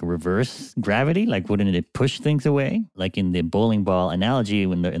be like reverse gravity? Like wouldn't it push things away? Like in the bowling ball analogy,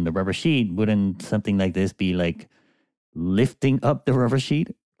 in the rubber sheet, wouldn't something like this be like lifting up the rubber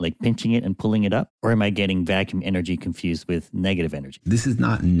sheet? like pinching it and pulling it up? Or am I getting vacuum energy confused with negative energy? This is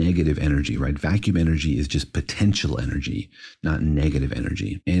not negative energy, right? Vacuum energy is just potential energy, not negative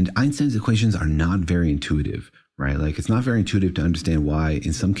energy. And Einstein's equations are not very intuitive, right? Like it's not very intuitive to understand why,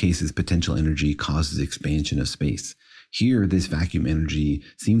 in some cases, potential energy causes expansion of space. Here, this vacuum energy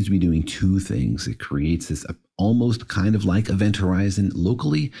seems to be doing two things. It creates this almost kind of like event horizon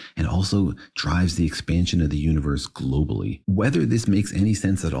locally, and also drives the expansion of the universe globally. Whether this makes any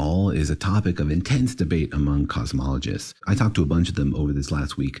sense at all is a topic of intense debate among cosmologists. I talked to a bunch of them over this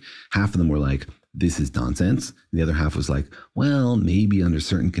last week. Half of them were like, this is nonsense. The other half was like, well, maybe under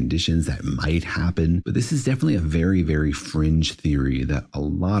certain conditions that might happen. But this is definitely a very, very fringe theory that a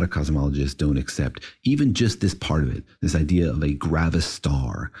lot of cosmologists don't accept. Even just this part of it, this idea of a gravis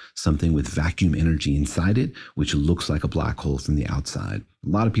star, something with vacuum energy inside it, which looks like a black hole from the outside. A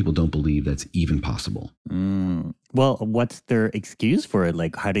lot of people don't believe that's even possible. Well, what's their excuse for it?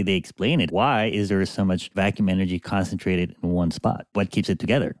 Like, how do they explain it? Why is there so much vacuum energy concentrated in one spot? What keeps it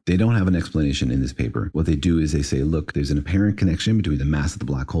together? They don't have an explanation in this paper. What they do is they say, look, there's an apparent connection between the mass of the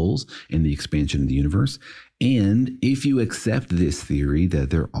black holes and the expansion of the universe. And if you accept this theory that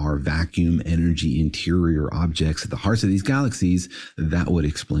there are vacuum energy interior objects at the hearts of these galaxies, that would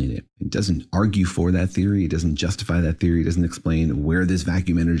explain it. It doesn't argue for that theory. It doesn't justify that theory. It doesn't explain where this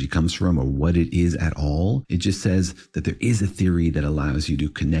vacuum energy comes from or what it is at all. It just says that there is a theory that allows you to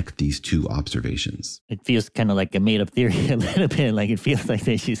connect these two observations. It feels kind of like a made-up theory a little bit. Like it feels like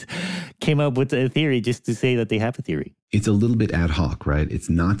they just came up with a theory just to say that they have a theory. It's a little bit ad hoc, right? It's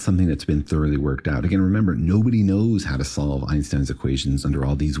not something that's been thoroughly worked out. Again, remember, nobody knows how to solve Einstein's equations under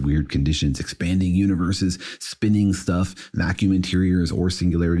all these weird conditions, expanding universes, spinning stuff, vacuum interiors, or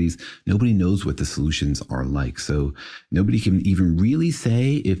singularities. Nobody knows what the solutions are like. So nobody can even really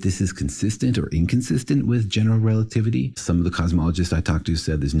say if this is consistent or inconsistent with general relativity. Some of the cosmologists I talked to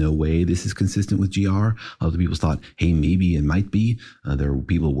said there's no way this is consistent with GR. Other people thought, hey, maybe it might be. There are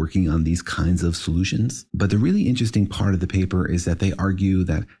people working on these kinds of solutions. But the really interesting part of the paper is that they argue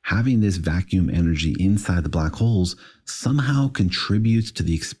that having this vacuum energy inside the black holes somehow contributes to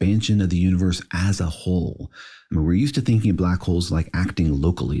the expansion of the universe as a whole. I mean, we're used to thinking of black holes like acting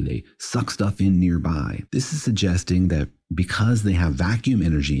locally. They suck stuff in nearby. This is suggesting that because they have vacuum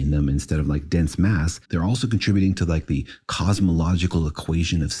energy in them instead of like dense mass, they're also contributing to like the cosmological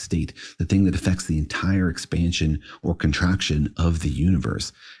equation of state, the thing that affects the entire expansion or contraction of the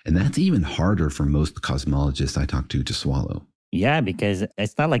universe. And that's even harder for most cosmologists I talk to swallow. Yeah, because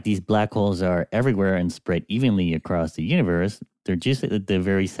it's not like these black holes are everywhere and spread evenly across the universe. They're just at the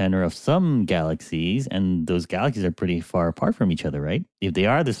very center of some galaxies, and those galaxies are pretty far apart from each other, right? If they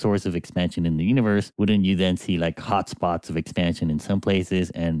are the source of expansion in the universe, wouldn't you then see like hot spots of expansion in some places,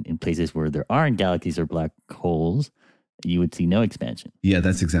 and in places where there aren't galaxies or black holes, you would see no expansion? Yeah,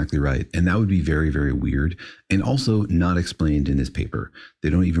 that's exactly right. And that would be very, very weird. And also not explained in this paper. They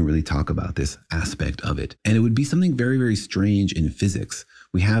don't even really talk about this aspect of it. And it would be something very, very strange in physics.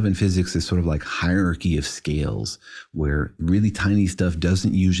 We have in physics this sort of like hierarchy of scales where really tiny stuff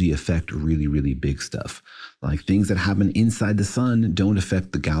doesn't usually affect really, really big stuff. Like things that happen inside the sun don't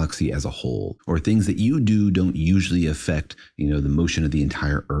affect the galaxy as a whole, or things that you do don't usually affect, the motion of the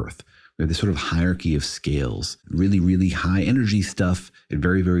entire Earth. We have this sort of hierarchy of scales. Really, really high energy stuff at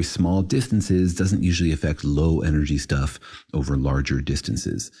very, very small distances doesn't usually affect low energy stuff over larger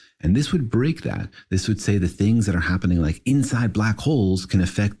distances. And this would break that. This would say the things that are happening like inside black holes can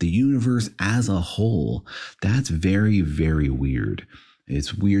affect the universe as a whole. That's very, very weird.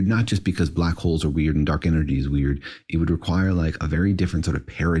 It's weird, not just because black holes are weird and dark energy is weird. It would require like a very different sort of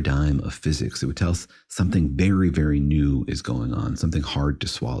paradigm of physics. It would tell us something very, very new is going on, something hard to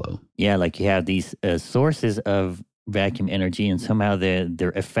swallow. Yeah, like you have these sources of vacuum energy, and somehow their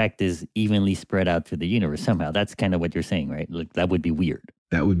effect is evenly spread out through the universe. Somehow, that's kind of what you're saying, right? Like that would be weird.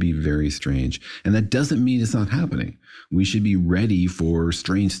 That would be very strange. And that doesn't mean it's not happening. We should be ready for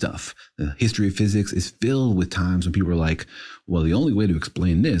strange stuff. The history of physics is filled with times when people are like, well, the only way to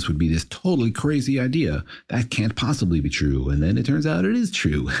explain this would be this totally crazy idea. That can't possibly be true. And then it turns out it is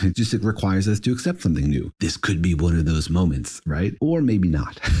true. It requires us to accept something new. This could be one of those moments, right? Or maybe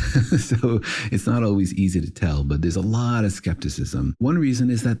not. So it's not always easy to tell, but there's a lot of skepticism. One reason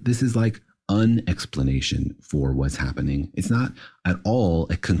is that this is like explanation for what's happening. It's not at all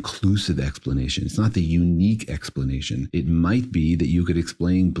a conclusive explanation. It's not the unique explanation. It might be that you could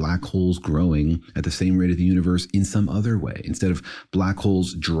explain black holes growing at the same rate of the universe in some other way. Instead of black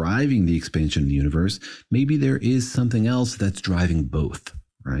holes driving the expansion of the universe, maybe there is something else that's driving both.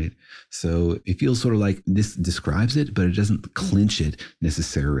 right? So it feels sort of like this describes it, but it doesn't clinch it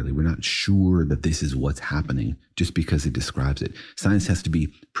necessarily. We're not sure that this is what's happening just because it describes it. Science has to be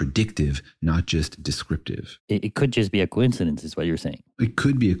predictive, not just descriptive. It could just be a coincidence, is what you're saying. It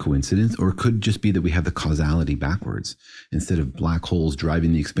could be a coincidence, or it could just be that we have the causality backwards. Instead of black holes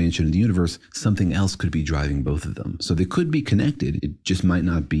driving the expansion of the universe, something else could be driving both of them. So they could be connected. It just might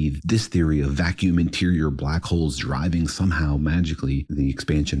not be this theory of vacuum interior black holes driving somehow magically the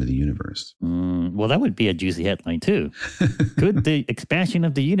expansion of the universe. Well, that would be a juicy headline too. Could the expansion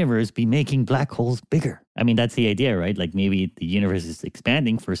of the universe be making black holes bigger? I mean, that's the idea, right? Like maybe the universe is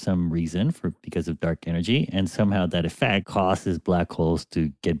expanding for some reason, because of dark energy, and somehow that effect causes black holes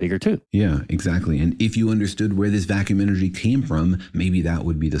to get bigger too. Yeah, exactly. And if you understood where this vacuum energy came from, maybe that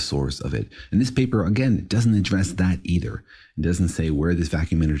would be the source of it. And this paper, again, doesn't address that either. It doesn't say where this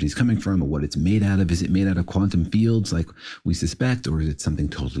vacuum energy is coming from or what it's made out of. Is it made out of quantum fields like we suspect, or is it something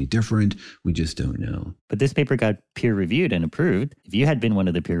totally different? We just don't know. But this paper got peer reviewed and approved. If you had been one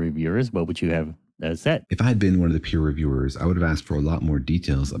of the peer reviewers, what would you have said? If I had been one of the peer reviewers, I would have asked for a lot more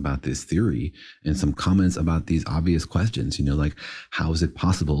details about this theory and some comments about these obvious questions, like how is it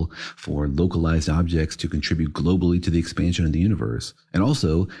possible for localized objects to contribute globally to the expansion of the universe? And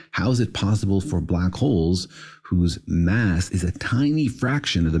also, how is it possible for black holes whose mass is a tiny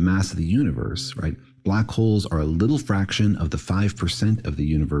fraction of the mass of the universe, right? Black holes are a little fraction of the 5% of the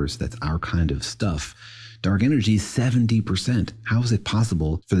universe that's our kind of stuff. Dark energy is 70%. How is it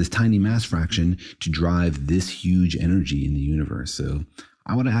possible for this tiny mass fraction to drive this huge energy in the universe? So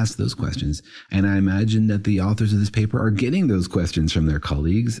I want to ask those questions. And I imagine that the authors of this paper are getting those questions from their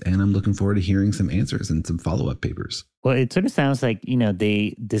colleagues. And I'm looking forward to hearing some answers and some follow-up papers. Well, it sort of sounds like,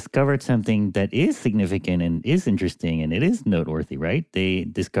 they discovered something that is significant and is interesting and it is noteworthy, right? They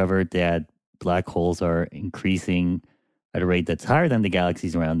discovered that black holes are increasing at a rate that's higher than the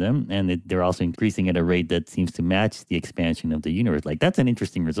galaxies around them. And they're also increasing at a rate that seems to match the expansion of the universe. Like, that's an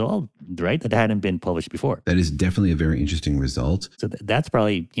interesting result, right? That hadn't been published before. That is definitely a very interesting result. So that's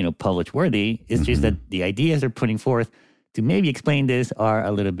probably, publish worthy. It's just that the ideas they're putting forth to maybe explain this are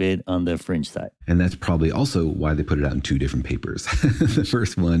a little bit on the fringe side. And that's probably also why they put it out in two different papers. The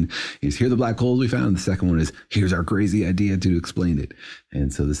first one is, here are the black holes we found. The second one is, here's our crazy idea to explain it.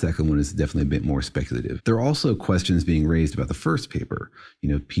 And so the second one is definitely a bit more speculative. There are also questions being raised about the first paper.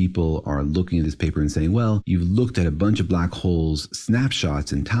 People are looking at this paper and saying, well, you've looked at a bunch of black holes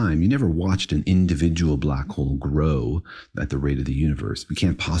snapshots in time. You never watched an individual black hole grow at the rate of the universe. We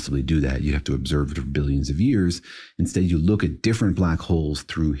can't possibly do that. You have to observe it for billions of years. Instead, you look at different black holes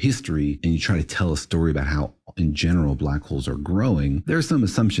through history and you try to tell a story about how, in general, black holes are growing. There are some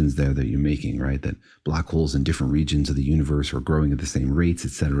assumptions there that you're making, right? That black holes in different regions of the universe are growing at the same rates,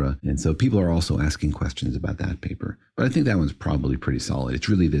 etc. And so people are also asking questions about that paper. But I think that one's probably pretty solid. It's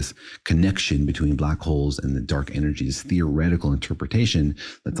really this connection between black holes and the dark energy, this theoretical interpretation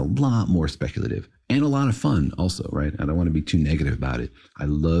that's a lot more speculative. And a lot of fun also, right? I don't want to be too negative about it. I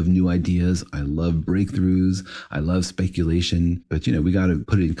love new ideas. I love breakthroughs. I love speculation. But, we got to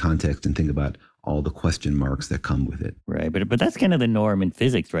put it in context and think about all the question marks that come with it. Right. But that's kind of the norm in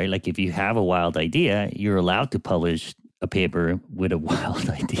physics, right? Like, if you have a wild idea, you're allowed to publish a paper with a wild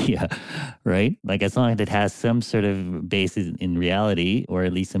idea, right? Like, as long as it has some sort of basis in reality, or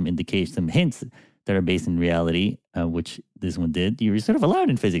at least some indication, some hints that are based in reality, which this one did, you're sort of allowed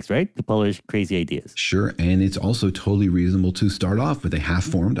in physics, right? To publish crazy ideas. Sure. And it's also totally reasonable to start off with a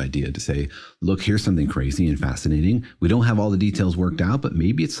half-formed idea to say, look, here's something crazy and fascinating. We don't have all the details worked out, but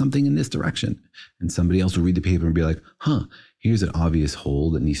maybe it's something in this direction. And somebody else will read the paper and be like, here's an obvious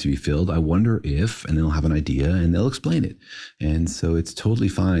hole that needs to be filled. I wonder if, and they'll have an idea and they'll explain it. And so it's totally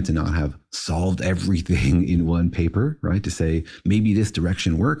fine to not have solved everything in one paper, right? To say, maybe this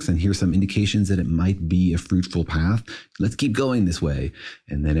direction works and here's some indications that it might be a fruitful path. Let's keep going this way.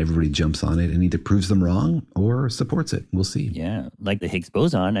 And then everybody jumps on it and either proves them wrong or supports it. We'll see. Yeah. Like the Higgs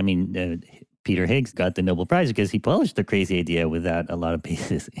boson. I mean, Peter Higgs got the Nobel Prize because he published the crazy idea without a lot of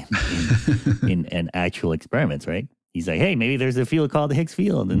basis in actual experiments, right? He's like, hey, maybe there's a field called the Higgs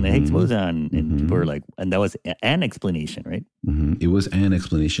field and the Higgs boson. And people were like, and that was an explanation, right? It was an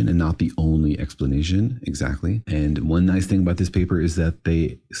explanation and not the only explanation. Exactly. And one nice thing about this paper is that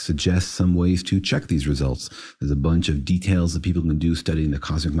they suggest some ways to check these results. There's a bunch of details that people can do studying the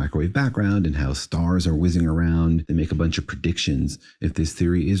cosmic microwave background and how stars are whizzing around. They make a bunch of predictions. If this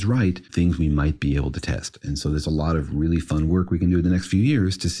theory is right, things we might be able to test. And so there's a lot of really fun work we can do in the next few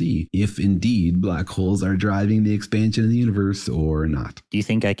years to see if indeed black holes are driving the expansion of the universe or not. Do you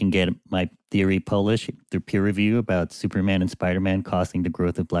think I can get my theory published through peer review about Superman and Spider-Man causing the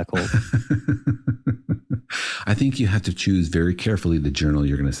growth of black holes? I think you have to choose very carefully the journal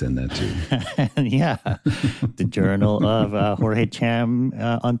you're going to send that to. Yeah. The Journal of Jorge Cham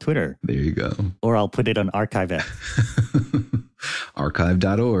on Twitter. There you go. Or I'll put it on ArchiveX.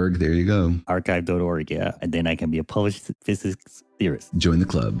 Archive.org. There you go. Archive.org, yeah. And then I can be a published physics theorist. Join the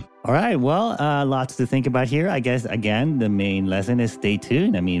club. All right. Well, lots to think about here. I guess, again, the main lesson is stay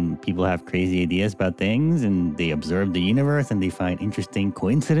tuned. I mean, people have crazy ideas about things and they observe the universe and they find interesting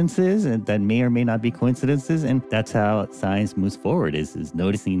coincidences and that may or may not be coincidences. And that's how science moves forward is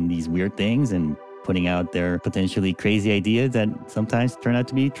noticing these weird things and putting out their potentially crazy ideas that sometimes turn out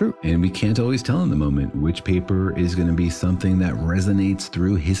to be true. And we can't always tell in the moment which paper is going to be something that resonates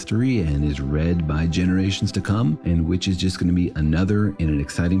through history and is read by generations to come, and which is just going to be another in an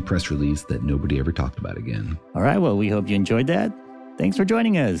exciting press release that nobody ever talked about again. All right. Well, we hope you enjoyed that. Thanks for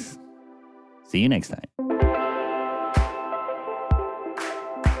joining us. See you next time.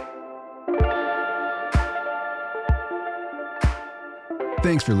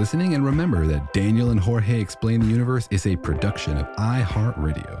 Thanks for listening, and remember that Daniel and Jorge Explain the Universe is a production of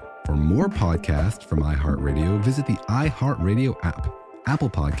iHeartRadio. For more podcasts from iHeartRadio, visit the iHeartRadio app, Apple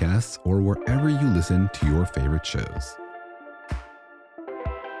Podcasts, or wherever you listen to your favorite shows.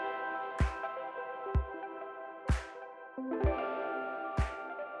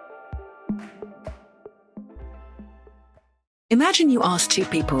 Imagine you ask two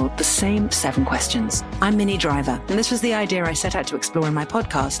people the same 7 questions. I'm Minnie Driver, and this was the idea I set out to explore in my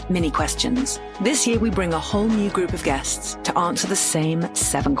podcast, Mini Questions. This year, we bring a whole new group of guests to answer the same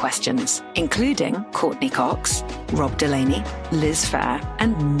 7 questions, including Courtney Cox, Rob Delaney, Liz Phair,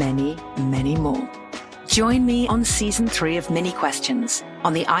 and many, many more. Join me on Season 3 of Mini Questions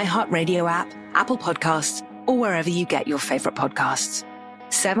on the iHeartRadio app, Apple Podcasts, or wherever you get your favorite podcasts.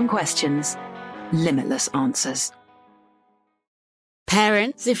 7 questions, limitless answers.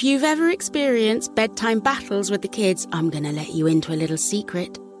 Parents, if you've ever experienced bedtime battles with the kids, I'm going to let you into a little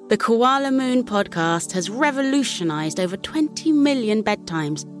secret. The Koala Moon podcast has revolutionized over 20 million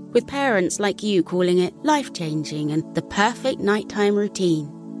bedtimes, with parents like you calling it life-changing and the perfect nighttime routine.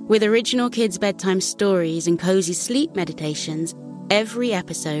 With original kids' bedtime stories and cozy sleep meditations, every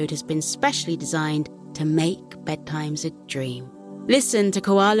episode has been specially designed to make bedtimes a dream. Listen to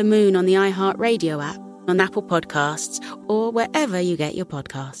Koala Moon on the iHeartRadio app, on Apple Podcasts, or wherever you get your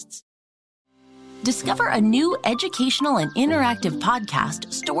podcasts. Discover a new educational and interactive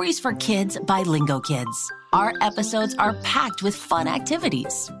podcast, Stories for Kids by Lingo Kids. Our episodes are packed with fun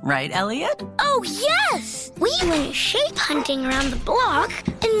activities. Right, Elliot? Oh, yes! We went shape hunting around the block,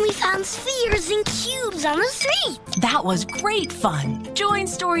 and we found spheres and cubes on the street. That was great fun. Join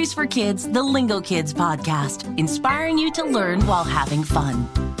Stories for Kids, the Lingo Kids podcast, inspiring you to learn while having fun.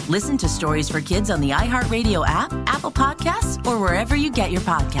 Listen to Stories for Kids on the iHeartRadio app, Apple Podcasts, or wherever you get your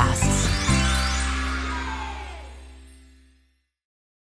podcasts.